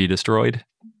can be destroyed.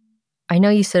 I know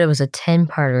you said it was a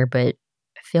 10-parter, but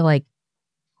I feel like,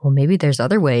 well, maybe there's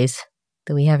other ways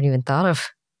that we haven't even thought of.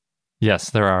 Yes,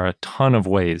 there are a ton of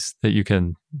ways that you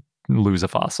can lose a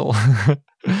fossil.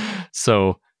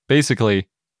 So basically,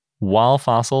 while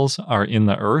fossils are in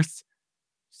the earth,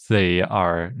 they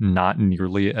are not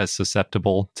nearly as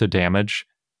susceptible to damage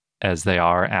as they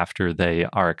are after they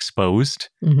are exposed.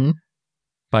 Mm-hmm.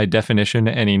 By definition,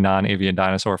 any non-avian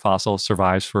dinosaur fossil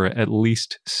survives for at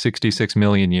least 66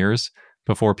 million years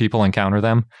before people encounter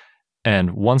them.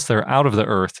 And once they're out of the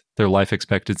earth, their life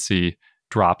expectancy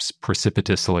drops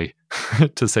precipitously,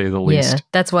 to say the least. Yeah,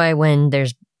 that's why when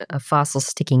there's a fossil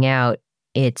sticking out,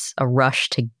 it's a rush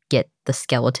to get the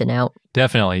skeleton out.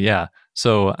 Definitely, yeah.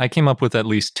 So I came up with at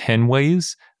least 10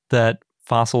 ways that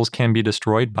fossils can be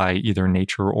destroyed by either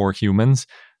nature or humans.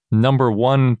 Number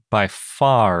one, by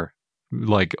far,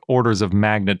 like orders of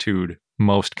magnitude,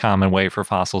 most common way for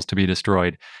fossils to be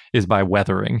destroyed is by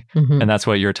weathering. Mm-hmm. And that's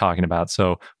what you're talking about.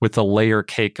 So with the layer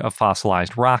cake of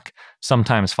fossilized rock,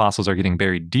 sometimes fossils are getting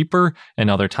buried deeper, and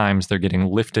other times they're getting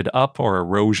lifted up, or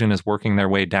erosion is working their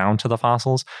way down to the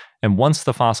fossils. And once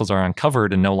the fossils are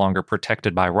uncovered and no longer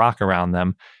protected by rock around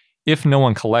them, if no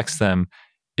one collects them,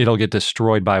 it'll get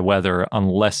destroyed by weather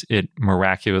unless it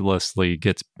miraculously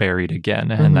gets buried again.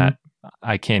 Mm-hmm. And that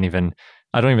I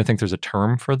don't even think there's a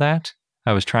term for that.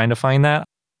 I was trying to find that.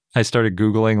 I started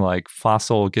Googling like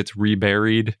fossil gets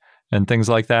reburied and things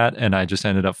like that. And I just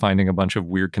ended up finding a bunch of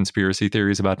weird conspiracy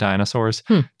theories about dinosaurs.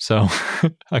 So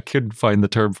I couldn't find the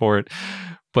term for it.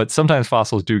 But sometimes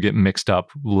fossils do get mixed up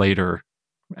later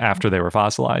after they were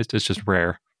fossilized. It's just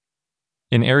rare.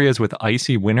 In areas with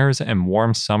icy winters and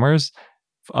warm summers,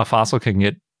 a fossil can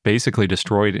get basically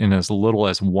destroyed in as little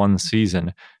as one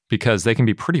season, because they can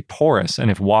be pretty porous,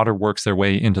 and if water works their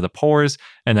way into the pores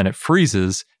and then it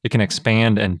freezes, it can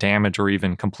expand and damage or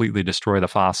even completely destroy the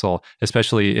fossil,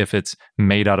 especially if it's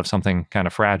made out of something kind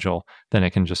of fragile. Then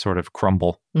it can just sort of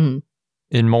crumble. Mm.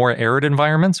 In more arid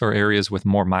environments or areas with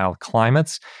more mild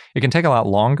climates, it can take a lot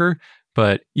longer,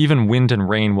 but even wind and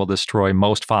rain will destroy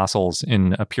most fossils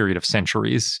in a period of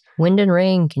centuries. Wind and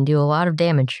rain can do a lot of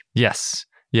damage. Yes.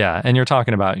 Yeah, and you're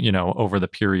talking about, over the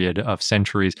period of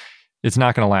centuries. It's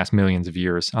not going to last millions of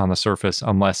years on the surface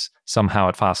unless somehow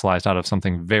it fossilized out of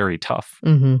something very tough,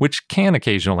 mm-hmm. which can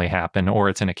occasionally happen, or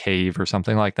it's in a cave or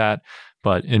something like that.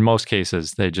 But in most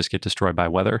cases, they just get destroyed by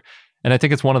weather. And I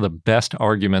think it's one of the best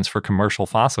arguments for commercial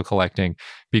fossil collecting,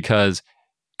 because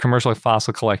commercial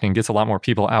fossil collecting gets a lot more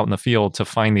people out in the field to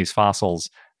find these fossils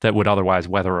that would otherwise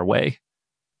weather away.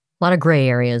 A lot of gray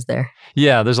areas there.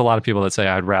 Yeah, there's a lot of people that say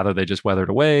I'd rather they just weathered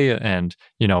away, and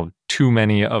too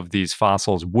many of these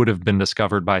fossils would have been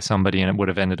discovered by somebody and it would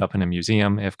have ended up in a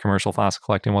museum if commercial fossil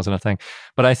collecting wasn't a thing.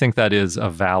 But I think that is a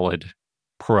valid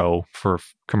pro for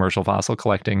commercial fossil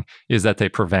collecting, is that they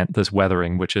prevent this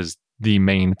weathering, which is the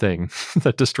main thing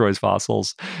that destroys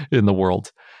fossils in the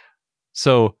world.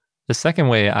 So The second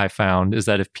way I found is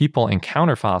that if people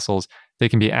encounter fossils, they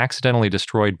can be accidentally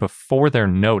destroyed before they're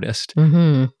noticed.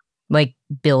 Mm-hmm. Like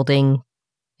building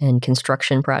and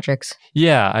construction projects.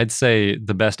 Yeah, I'd say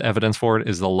the best evidence for it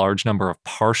is the large number of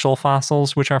partial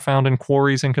fossils which are found in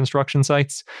quarries and construction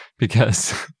sites,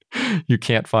 because you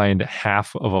can't find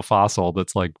half of a fossil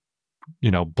that's like,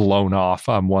 blown off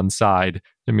on one side.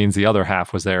 It means the other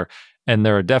half was there. And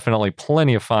there are definitely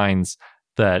plenty of finds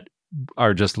that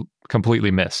are just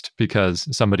completely missed because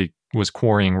somebody was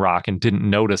quarrying rock and didn't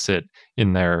notice it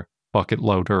in their bucket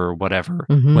loader or whatever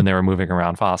when they were moving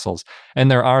around fossils. And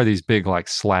there are these big like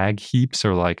slag heaps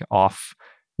or like off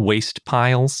waste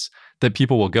piles that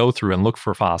people will go through and look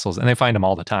for fossils, and they find them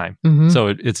all the time. So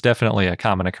it's definitely a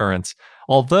common occurrence.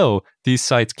 Although these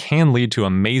sites can lead to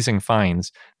amazing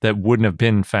finds that wouldn't have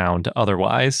been found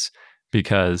otherwise,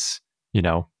 because,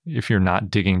 if you're not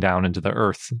digging down into the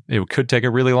earth, it could take a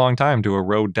really long time to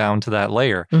erode down to that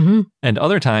layer. And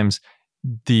other times,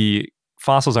 the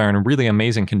fossils are in really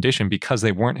amazing condition because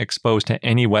they weren't exposed to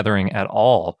any weathering at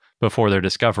all before their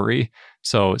discovery.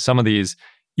 So some of these,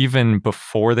 even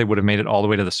before they would have made it all the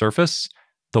way to the surface,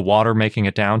 the water making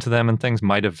it down to them and things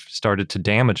might have started to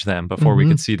damage them before we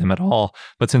could see them at all.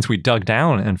 But since we dug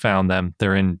down and found them,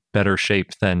 they're in better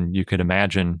shape than you could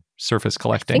imagine surface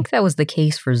collecting. I think that was the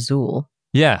case for Zool.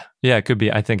 Yeah, it could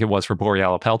be. I think it was for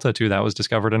Borealopelta too. That was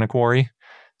discovered in a quarry.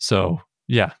 So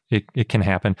yeah, it can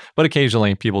happen. But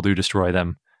occasionally people do destroy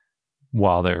them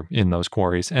while they're in those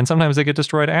quarries. And sometimes they get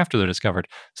destroyed after they're discovered.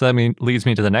 So that leads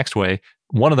me to the next way.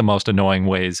 One of the most annoying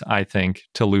ways, I think,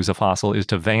 to lose a fossil is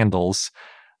to vandals.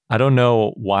 I don't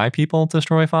know why people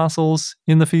destroy fossils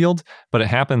in the field, but it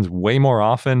happens way more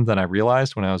often than I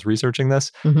realized when I was researching this.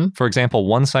 For example,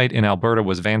 one site in Alberta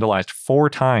was vandalized 4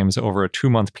 times over a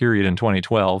 2-month period in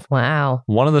 2012. Wow.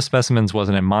 One of the specimens was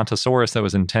an Edmontosaurus that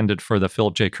was intended for the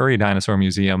Philip J. Currie Dinosaur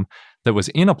Museum that was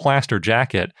in a plaster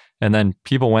jacket, and then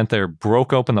people went there,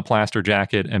 broke open the plaster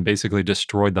jacket, and basically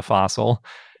destroyed the fossil.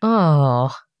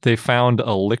 Oh. They found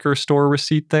a liquor store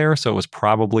receipt there, so it was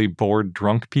probably bored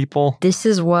drunk people. This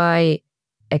is why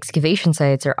excavation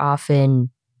sites are often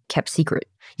kept secret.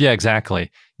 Yeah, exactly.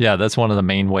 Yeah, that's one of the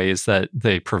main ways that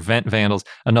they prevent vandals.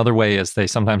 Another way is they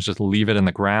sometimes just leave it in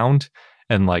the ground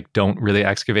and like don't really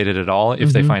excavate it at all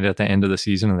if they find it at the end of the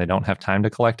season and they don't have time to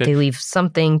collect it. They leave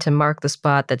something to mark the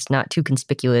spot that's not too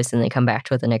conspicuous and they come back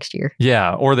to it the next year.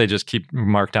 Yeah, or they just keep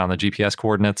marked down the GPS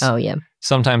coordinates. Oh, yeah.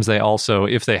 Sometimes they also,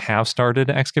 if they have started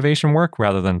excavation work,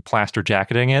 rather than plaster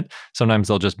jacketing it, sometimes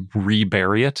they'll just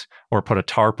rebury it or put a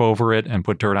tarp over it and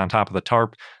put dirt on top of the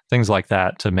tarp, things like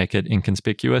that to make it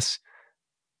inconspicuous.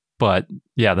 But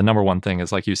yeah, the number one thing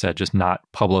is, like you said, just not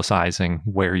publicizing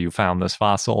where you found this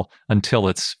fossil until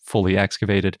it's fully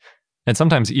excavated. And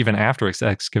sometimes even after it's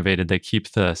excavated, they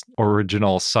keep the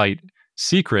original site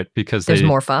secret because there's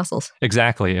more fossils.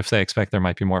 Exactly, if they expect there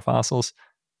might be more fossils.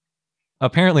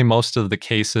 Apparently, most of the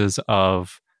cases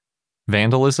of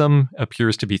vandalism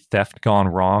appears to be theft gone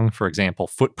wrong. For example,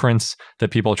 footprints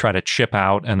that people try to chip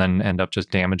out and then end up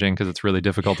just damaging because it's really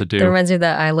difficult to do. That reminds me of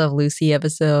that I Love Lucy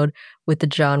episode with the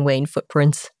John Wayne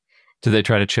footprints. Do they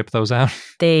try to chip those out?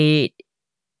 They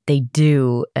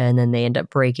do, and then they end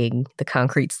up breaking the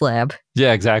concrete slab.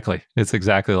 Yeah, exactly. It's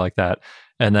exactly like that.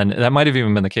 And then that might have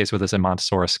even been the case with this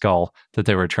Edmontosaurus skull that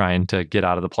they were trying to get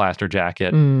out of the plaster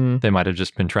jacket. They might have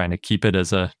just been trying to keep it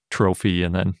as a trophy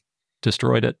and then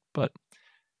destroyed it. But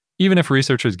even if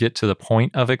researchers get to the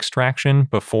point of extraction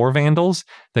before vandals,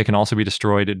 they can also be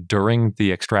destroyed during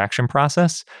the extraction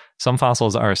process. Some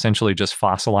fossils are essentially just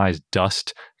fossilized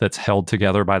dust that's held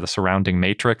together by the surrounding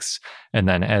matrix. And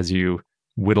then as you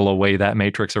whittle away that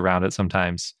matrix around it,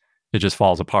 sometimes it just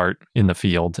falls apart in the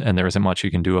field and there isn't much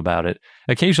you can do about it.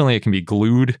 Occasionally it can be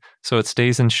glued so it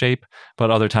stays in shape,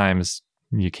 but other times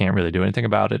you can't really do anything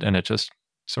about it and it just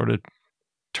sort of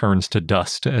turns to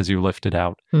dust as you lift it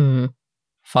out.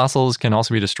 Fossils can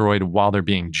also be destroyed while they're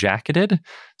being jacketed.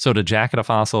 So to jacket a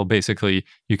fossil, basically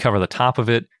you cover the top of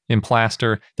it in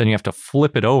plaster, then you have to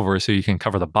flip it over so you can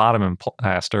cover the bottom in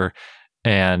plaster.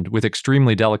 And with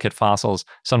extremely delicate fossils,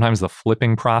 sometimes the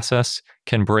flipping process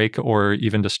can break or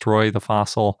even destroy the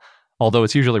fossil, although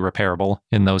it's usually repairable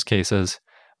in those cases.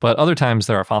 But other times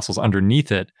there are fossils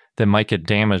underneath it that might get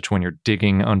damaged when you're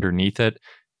digging underneath it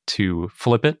to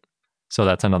flip it. So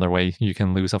that's another way you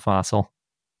can lose a fossil.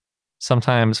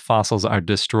 Sometimes fossils are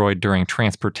destroyed during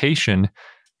transportation.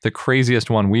 The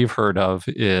craziest one we've heard of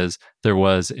is there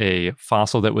was a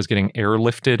fossil that was getting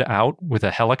airlifted out with a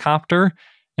helicopter.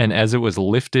 And as it was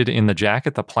lifted in the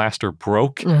jacket, the plaster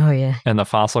broke. Oh, yeah. And the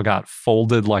fossil got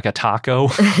folded like a taco,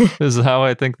 is how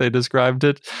I think they described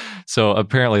it. So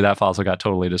apparently that fossil got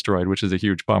totally destroyed, which is a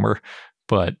huge bummer.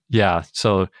 But yeah,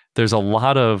 so there's a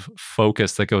lot of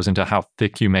focus that goes into how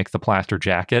thick you make the plaster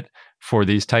jacket for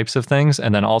these types of things.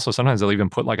 And then also sometimes they'll even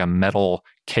put like a metal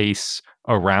case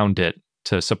around it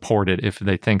to support it if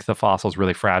they think the fossil's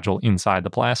really fragile inside the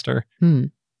plaster.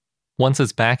 Once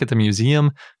it's back at the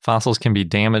museum, fossils can be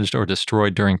damaged or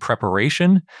destroyed during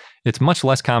preparation. It's much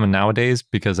less common nowadays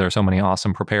because there are so many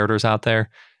awesome preparators out there.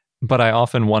 But I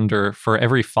often wonder, for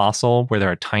every fossil where there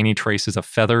are tiny traces of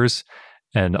feathers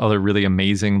and other really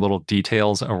amazing little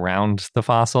details around the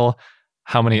fossil,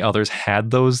 how many others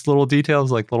had those little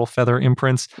details, like little feather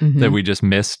imprints that we just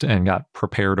missed and got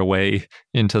prepared away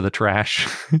into the trash.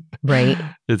 Right.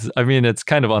 It's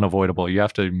kind of unavoidable. You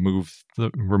have to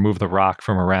remove the rock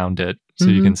from around it so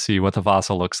you can see what the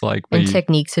fossil looks like. And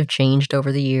techniques have changed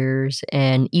over the years,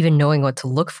 and even knowing what to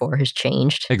look for has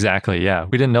changed. Exactly, yeah.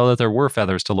 We didn't know that there were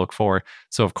feathers to look for.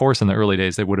 So of course, in the early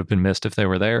days, they would have been missed if they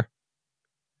were there.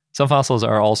 Some fossils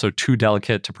are also too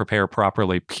delicate to prepare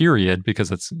properly, period,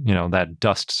 because it's, that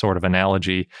dust sort of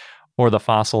analogy, or the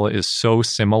fossil is so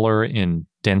similar in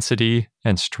density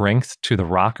and strength to the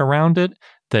rock around it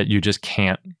that you just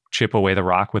can't chip away the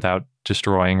rock without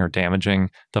destroying or damaging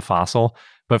the fossil.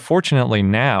 But fortunately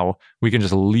now, we can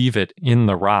just leave it in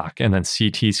the rock and then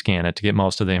CT scan it to get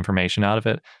most of the information out of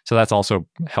it. So that's also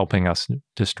helping us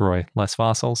destroy less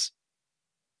fossils.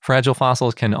 Fragile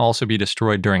fossils can also be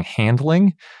destroyed during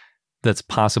handling. That's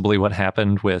possibly what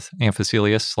happened with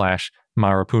Amphicoelius /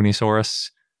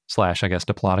 Marapunisaurus / I guess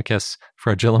Diplodocus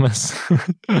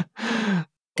fragilis. I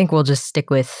think we'll just stick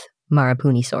with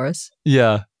Marapunisaurus.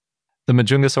 Yeah. The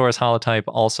Majungasaurus holotype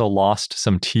also lost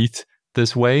some teeth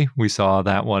this way. We saw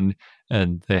that one,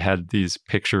 and they had these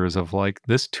pictures of like,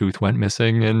 this tooth went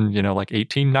missing in, like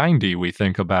 1890, we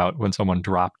think about when someone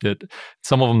dropped it.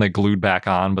 Some of them they glued back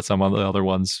on, but some of the other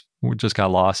ones just got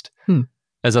lost.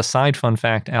 As a side fun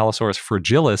fact, Allosaurus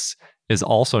fragilis is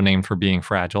also named for being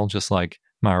fragile, just like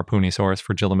Marapunisaurus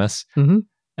fragilis.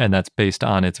 And that's based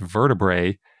on its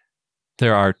vertebrae.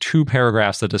 There are 2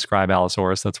 paragraphs that describe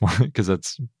Allosaurus. That's one because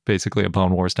it's basically a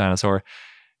Bone Wars dinosaur.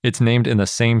 It's named in the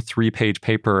same 3-page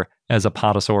paper as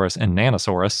Apatosaurus and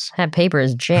Nanosaurus. That paper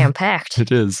is jam-packed.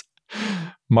 It is.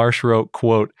 Marsh wrote,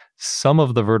 quote, "Some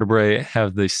of the vertebrae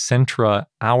have the centra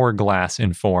hourglass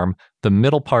in form, the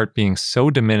middle part being so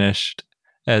diminished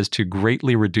as to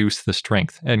greatly reduce the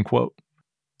strength," end quote.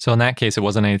 So in that case, it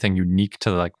wasn't anything unique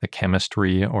to like the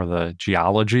chemistry or the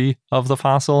geology of the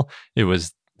fossil. It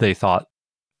was, they thought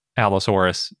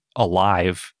Allosaurus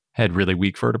alive had really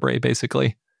weak vertebrae,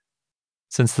 basically.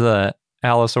 Since the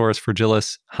Allosaurus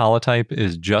fragilis holotype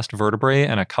is just vertebrae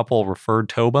and a couple referred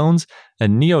toe bones, a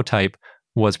neotype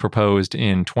was proposed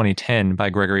in 2010 by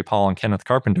Gregory Paul and Kenneth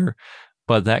Carpenter,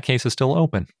 but that case is still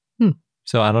open.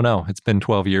 So I don't know. It's been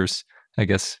 12 years. I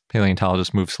guess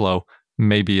paleontologists move slow.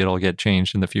 Maybe it'll get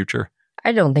changed in the future.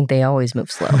 I don't think they always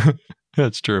move slow.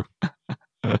 That's true.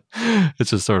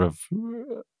 It's just sort of,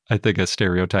 I think, a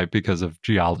stereotype because of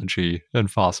geology and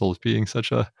fossils being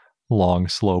such a long,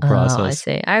 slow process. Oh, I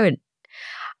see.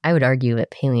 I would argue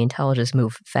that paleontologists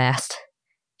move fast.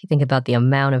 If you think about the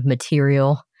amount of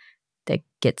material that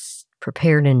gets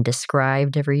prepared and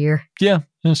described every year. Yeah,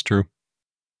 that's true.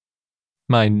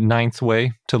 My 9th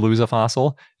way to lose a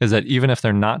fossil is that even if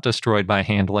they're not destroyed by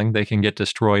handling, they can get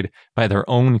destroyed by their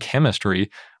own chemistry.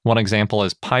 One example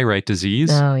is pyrite disease.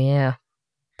 Oh, yeah.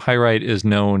 Pyrite is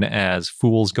known as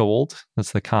fool's gold.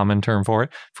 That's the common term for it.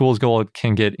 Fool's gold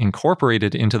can get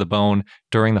incorporated into the bone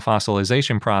during the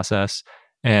fossilization process,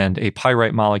 and a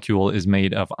pyrite molecule is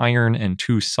made of iron and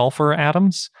 2 sulfur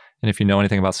atoms. And if you know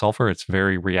anything about sulfur, it's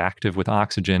very reactive with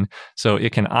oxygen. So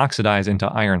it can oxidize into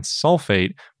iron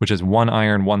sulfate, which is 1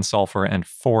 iron, 1 sulfur, and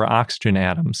 4 oxygen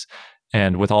atoms.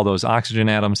 And with all those oxygen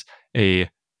atoms, a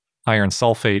iron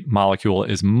sulfate molecule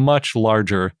is much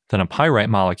larger than a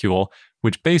pyrite molecule,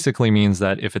 which basically means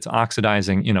that if it's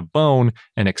oxidizing in a bone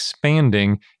and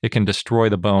expanding, it can destroy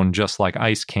the bone just like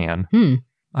ice can.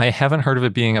 I haven't heard of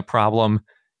it being a problem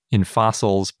in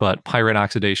fossils, but pyrite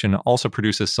oxidation also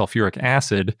produces sulfuric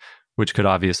acid, which could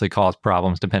obviously cause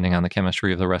problems depending on the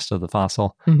chemistry of the rest of the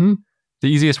fossil. The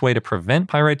easiest way to prevent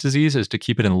pyrite disease is to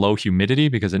keep it in low humidity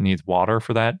because it needs water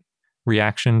for that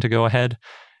reaction to go ahead.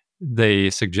 They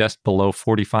suggest below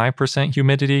 45%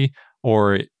 humidity,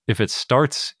 or if it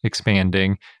starts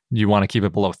expanding, you want to keep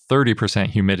it below 30%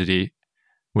 humidity,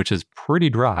 which is pretty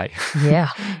dry. Yeah.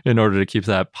 In order to keep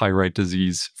that pyrite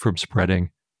disease from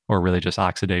spreading. Or really just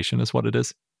oxidation is what it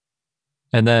is.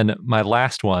 And then my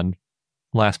last one,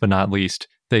 last but not least,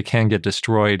 they can get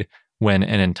destroyed when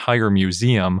an entire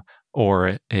museum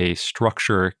or a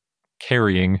structure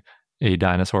carrying a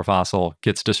dinosaur fossil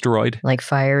gets destroyed. Like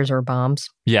fires or bombs?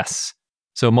 Yes.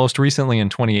 So most recently in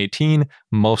 2018,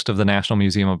 most of the National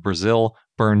Museum of Brazil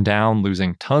burned down,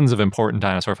 losing tons of important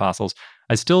dinosaur fossils.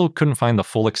 I still couldn't find the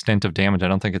full extent of damage. I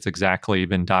don't think it's exactly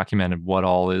been documented what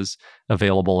all is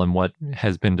available and what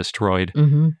has been destroyed.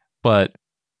 But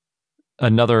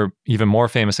another even more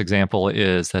famous example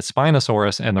is that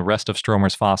Spinosaurus and the rest of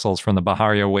Stromer's fossils from the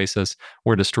Bahari Oasis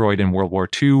were destroyed in World War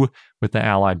II with the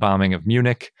Allied bombing of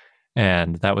Munich,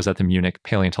 and that was at the Munich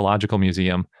Paleontological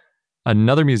Museum.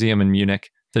 Another museum in Munich,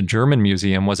 the German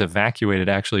Museum, was evacuated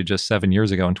actually just 7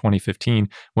 years ago in 2015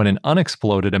 when an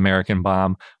unexploded American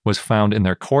bomb was found in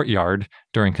their courtyard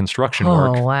during construction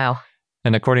work. Oh, wow.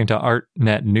 And according to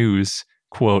ArtNet News,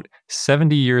 quote,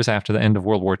 70 years after the end of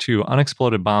World War II,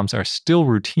 unexploded bombs are still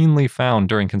routinely found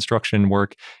during construction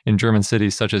work in German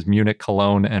cities such as Munich,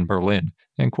 Cologne, and Berlin,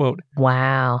 end quote.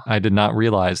 Wow. I did not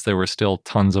realize there were still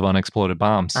tons of unexploded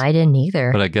bombs. I didn't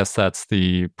either. But I guess that's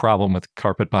the problem with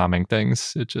carpet bombing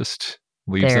things. It just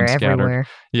leaves They're them scattered. everywhere.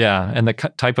 Yeah, and the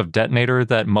type of detonator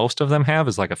that most of them have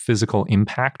is like a physical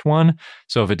impact one.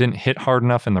 So if it didn't hit hard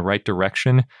enough in the right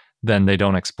direction, then they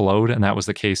don't explode. And that was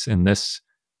the case in this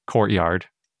courtyard.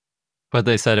 But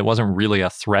they said it wasn't really a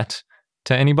threat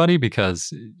to anybody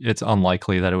because it's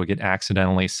unlikely that it would get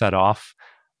accidentally set off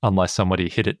unless somebody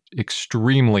hit it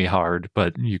extremely hard,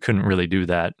 but you couldn't really do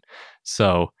that.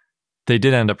 So they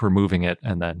did end up removing it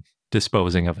and then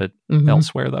disposing of it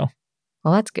elsewhere, though.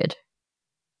 Well, that's good.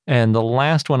 And the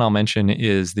last one I'll mention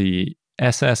is the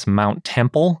SS Mount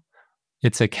Temple.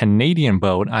 It's a Canadian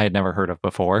boat I had never heard of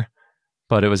before,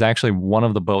 but it was actually one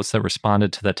of the boats that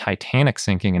responded to the Titanic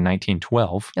sinking in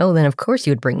 1912. Oh, then of course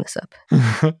you would bring this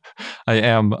up. I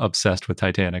am obsessed with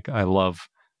Titanic. I love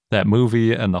that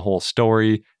movie and the whole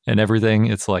story and everything.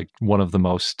 It's like one of the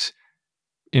most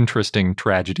interesting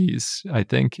tragedies, I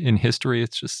think, in history.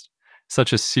 It's just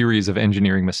such a series of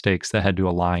engineering mistakes that had to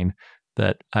align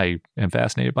that I am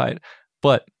fascinated by it.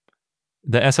 But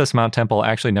the SS Mount Temple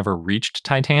actually never reached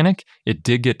Titanic. It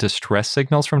did get distress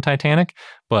signals from Titanic,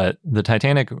 but the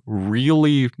Titanic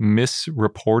really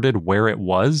misreported where it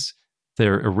was.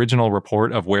 Their original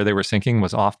report of where they were sinking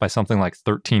was off by something like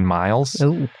 13 miles.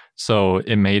 Ooh. So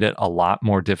it made it a lot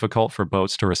more difficult for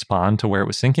boats to respond to where it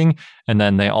was sinking. And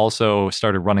then they also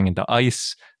started running into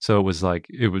ice. So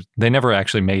they never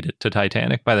actually made it to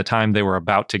Titanic. By the time they were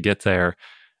about to get there,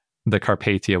 the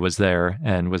Carpathia was there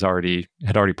and had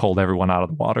already pulled everyone out of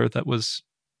the water that was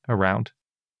around.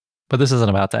 But this isn't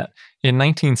about that. In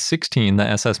 1916, the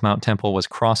SS Mount Temple was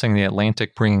crossing the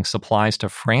Atlantic bringing supplies to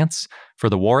France for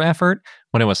the war effort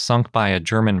when it was sunk by a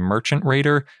German merchant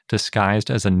raider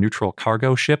disguised as a neutral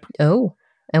cargo ship. Oh,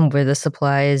 and were the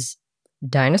supplies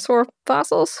dinosaur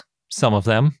fossils? Some of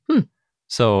them.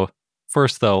 So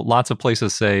first, though, lots of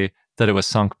places say that it was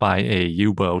sunk by a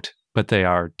U-boat, but they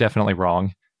are definitely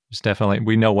wrong.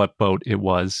 We know what boat it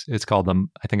was. It's called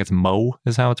I think it's Moe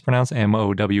is how it's pronounced,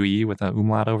 M-O-W-E with an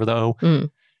umlaut over the O.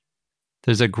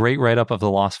 There's a great write-up of the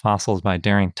lost fossils by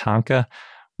Daring Tanka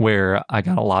where I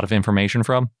got a lot of information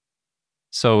from.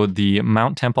 So the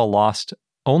Mount Temple lost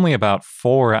only about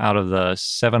 4 out of the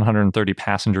 730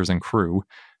 passengers and crew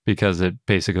because it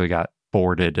basically got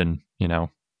boarded and,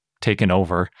 taken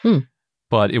over.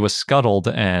 But it was scuttled,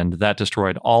 and that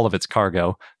destroyed all of its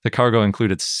cargo. The cargo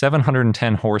included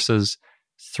 710 horses,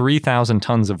 3,000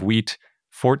 tons of wheat,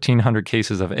 1,400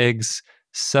 cases of eggs,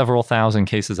 several thousand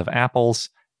cases of apples,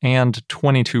 and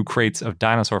 22 crates of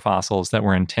dinosaur fossils that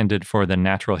were intended for the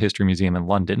Natural History Museum in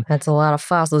London. That's a lot of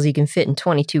fossils you can fit in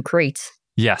 22 crates.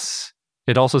 Yes.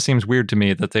 It also seems weird to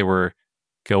me that they were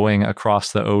going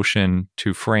across the ocean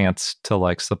to France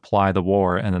to supply the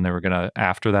war, and then they were going to,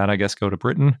 after that, I guess, go to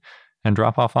Britain and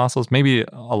drop off fossils. Maybe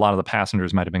a lot of the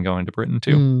passengers might have been going to Britain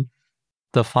too.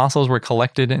 The fossils were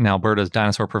collected in Alberta's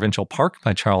Dinosaur Provincial Park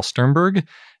by Charles Sternberg,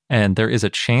 and there is a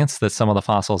chance that some of the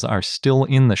fossils are still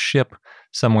in the ship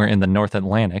somewhere in the North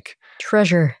Atlantic.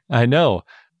 Treasure. I know.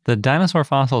 The dinosaur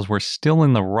fossils were still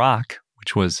in the rock,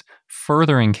 which was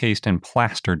further encased in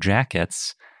plaster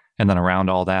jackets. And then around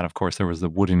all that, of course, there was the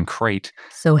wooden crate.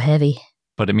 So heavy.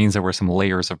 But it means there were some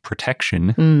layers of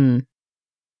protection.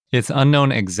 It's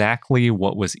unknown exactly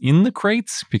what was in the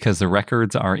crates because the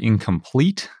records are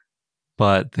incomplete,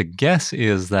 but the guess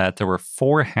is that there were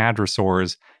 4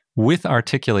 hadrosaurs with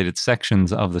articulated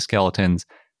sections of the skeletons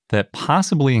that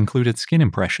possibly included skin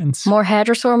impressions. More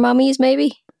hadrosaur mummies,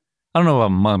 maybe? I don't know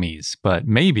about mummies, but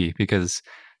maybe because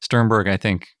Sternberg, I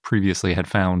think, previously had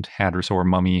found hadrosaur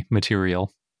mummy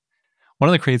material. One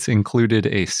of the crates included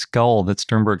a skull that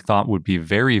Sternberg thought would be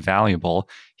very valuable.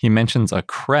 He mentions a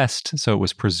crest, so it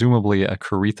was presumably a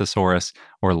Corythosaurus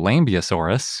or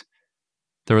Lambeosaurus.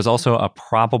 There was also a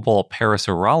probable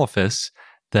Parasaurolophus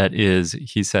that is,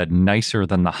 he said, nicer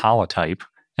than the holotype.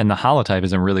 And the holotype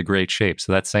is in really great shape,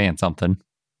 so that's saying something.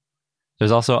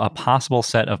 There's also a possible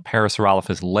set of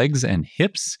Parasaurolophus legs and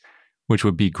hips, which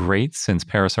would be great since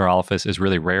Parasaurolophus is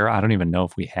really rare. I don't even know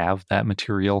if we have that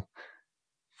material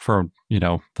for,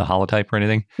 the holotype or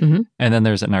anything. Mm-hmm. And then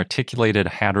there's an articulated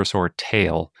hadrosaur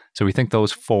tail. So we think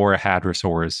those 4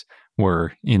 hadrosaurs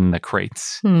were in the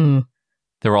crates. There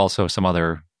were also some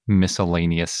other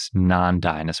miscellaneous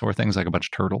non-dinosaur things, like a bunch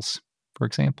of turtles, for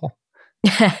example.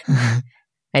 There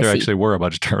actually were a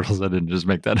bunch of turtles. I didn't just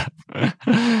make that up.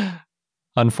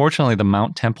 Unfortunately, the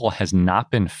Mount Temple has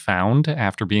not been found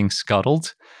after being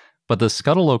scuttled, but the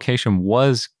scuttle location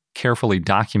was carefully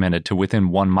documented to within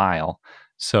 1 mile,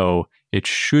 so it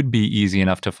should be easy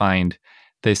enough to find.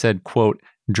 They said, quote,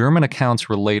 German accounts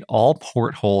relate all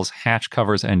portholes, hatch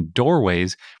covers, and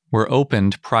doorways were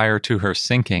opened prior to her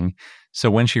sinking,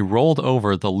 so when she rolled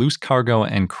over, the loose cargo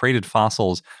and crated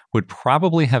fossils would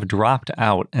probably have dropped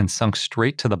out and sunk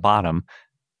straight to the bottom,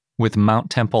 with Mount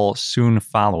Temple soon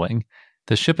following.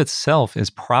 The ship itself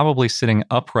is probably sitting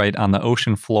upright on the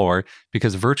ocean floor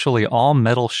because virtually all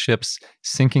metal ships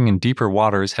sinking in deeper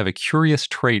waters have a curious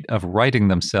trait of righting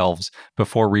themselves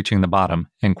before reaching the bottom,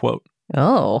 end quote.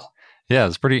 Oh. Yeah,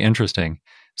 it's pretty interesting.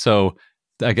 So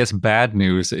I guess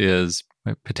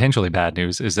potentially bad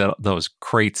news is that those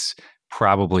crates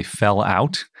probably fell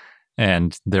out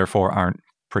and therefore aren't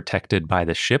protected by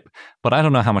the ship. But I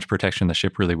don't know how much protection the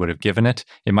ship really would have given it.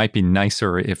 It might be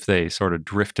nicer if they sort of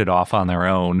drifted off on their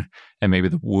own and maybe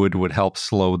the wood would help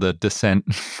slow the descent.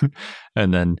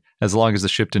 And then as long as the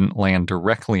ship didn't land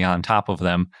directly on top of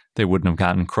them, they wouldn't have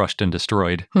gotten crushed and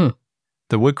destroyed.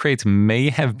 The wood crates may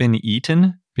have been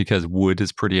eaten because wood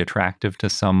is pretty attractive to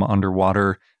some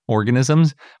underwater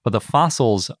organisms, but the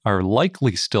fossils are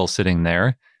likely still sitting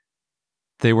there.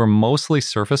 They were mostly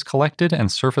surface collected,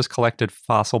 and surface collected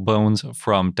fossil bones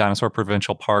from Dinosaur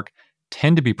Provincial Park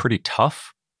tend to be pretty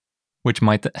tough, which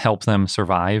might help them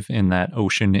survive in that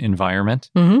ocean environment.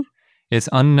 Mm-hmm. It's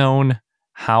unknown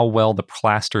how well the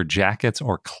plaster jackets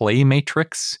or clay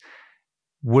matrix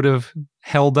would have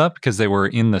held up because they were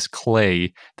in this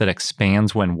clay that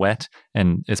expands when wet,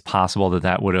 and it's possible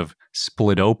that would have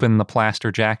split open the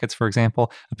plaster jackets, for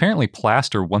example. Apparently,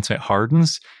 plaster, once it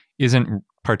hardens, isn't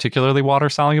particularly water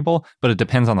soluble, but it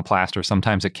depends on the plaster.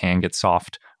 Sometimes it can get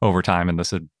soft over time, and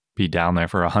this would be down there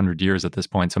for 100 years at this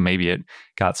point, so maybe it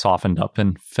got softened up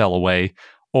and fell away.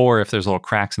 Or if there's little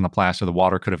cracks in the plaster, the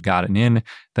water could have gotten in,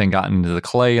 then gotten into the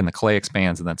clay, and the clay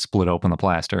expands and then split open the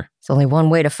plaster. It's only one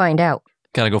way to find out.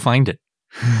 Gotta go find it.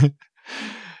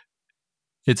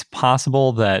 It's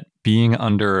possible that being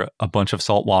under a bunch of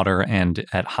salt water and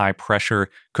at high pressure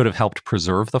could have helped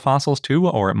preserve the fossils too,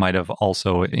 or it might have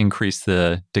also increased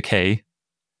the decay.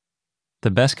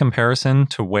 The best comparison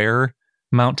to where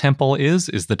Mount Temple is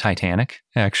the Titanic,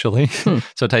 actually.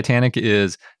 So Titanic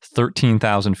is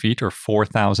 13,000 feet or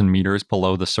 4,000 meters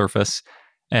below the surface,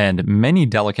 and many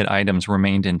delicate items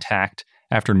remained intact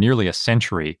after nearly a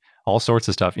century. All sorts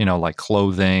of stuff, like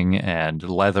clothing and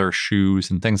leather,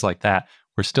 shoes, and things like that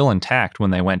were still intact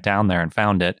when they went down there and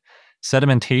found it.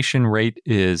 Sedimentation rate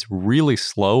is really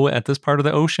slow at this part of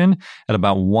the ocean, at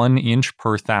about 1 inch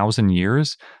per 1,000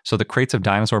 years. So the crates of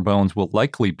dinosaur bones will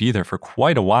likely be there for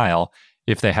quite a while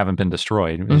if they haven't been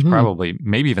destroyed. There's probably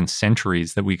maybe even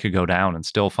centuries that we could go down and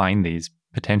still find these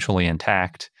potentially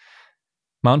intact.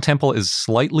 Mount Temple is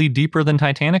slightly deeper than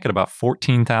Titanic at about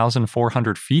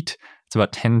 14,400 feet. It's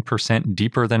about 10%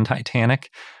 deeper than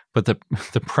Titanic, but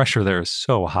the pressure there is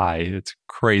so high. It's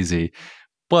crazy.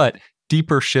 But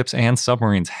deeper ships and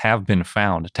submarines have been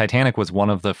found. Titanic was one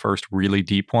of the first really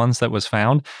deep ones that was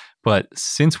found, but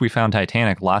since we found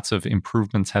Titanic, lots of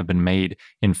improvements have been made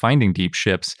in finding deep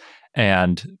ships,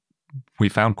 and we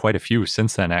found quite a few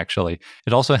since then, actually.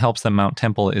 It also helps that Mount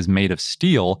Temple is made of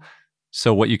steel,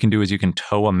 so what you can do is you can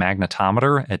tow a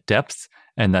magnetometer at depth,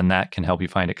 and then that can help you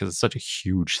find it because it's such a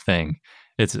huge thing.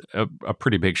 It's a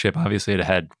pretty big ship. Obviously, it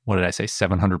had,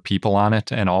 700 people on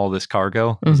it and all this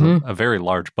cargo. It was a very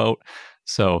large boat.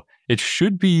 So it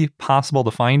should be possible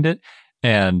to find it.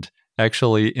 And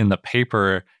actually, in the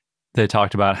paper, they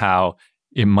talked about how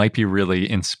it might be really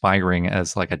inspiring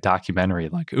as like a documentary.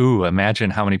 Like, ooh,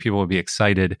 imagine how many people would be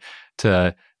excited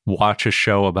to watch a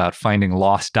show about finding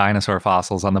lost dinosaur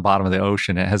fossils on the bottom of the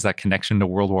ocean. It has that connection to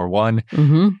World War I.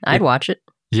 I'd watch it.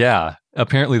 Yeah.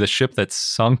 Apparently, the ship that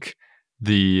sunk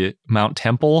the Mount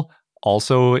Temple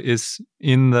also is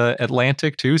in the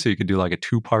Atlantic too, so you could do like a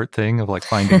 2-part thing of like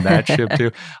finding that ship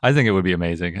too. I think it would be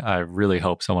amazing. I really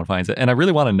hope someone finds it. And I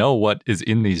really want to know what is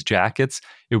in these jackets.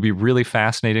 It would be really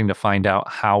fascinating to find out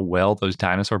how well those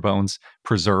dinosaur bones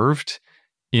preserved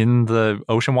in the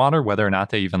ocean water, whether or not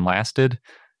they even lasted.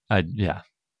 I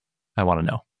want to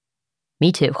know.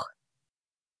 Me too.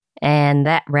 And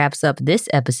that wraps up this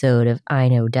episode of I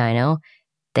Know Dino.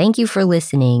 Thank you for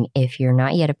listening. If you're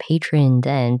not yet a patron,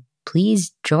 then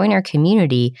please join our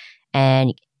community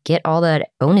and get all that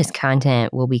bonus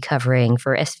content we'll be covering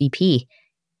for SVP.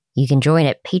 You can join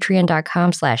at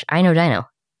patreon.com/iknowdino.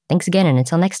 Thanks again, and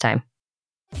until next time.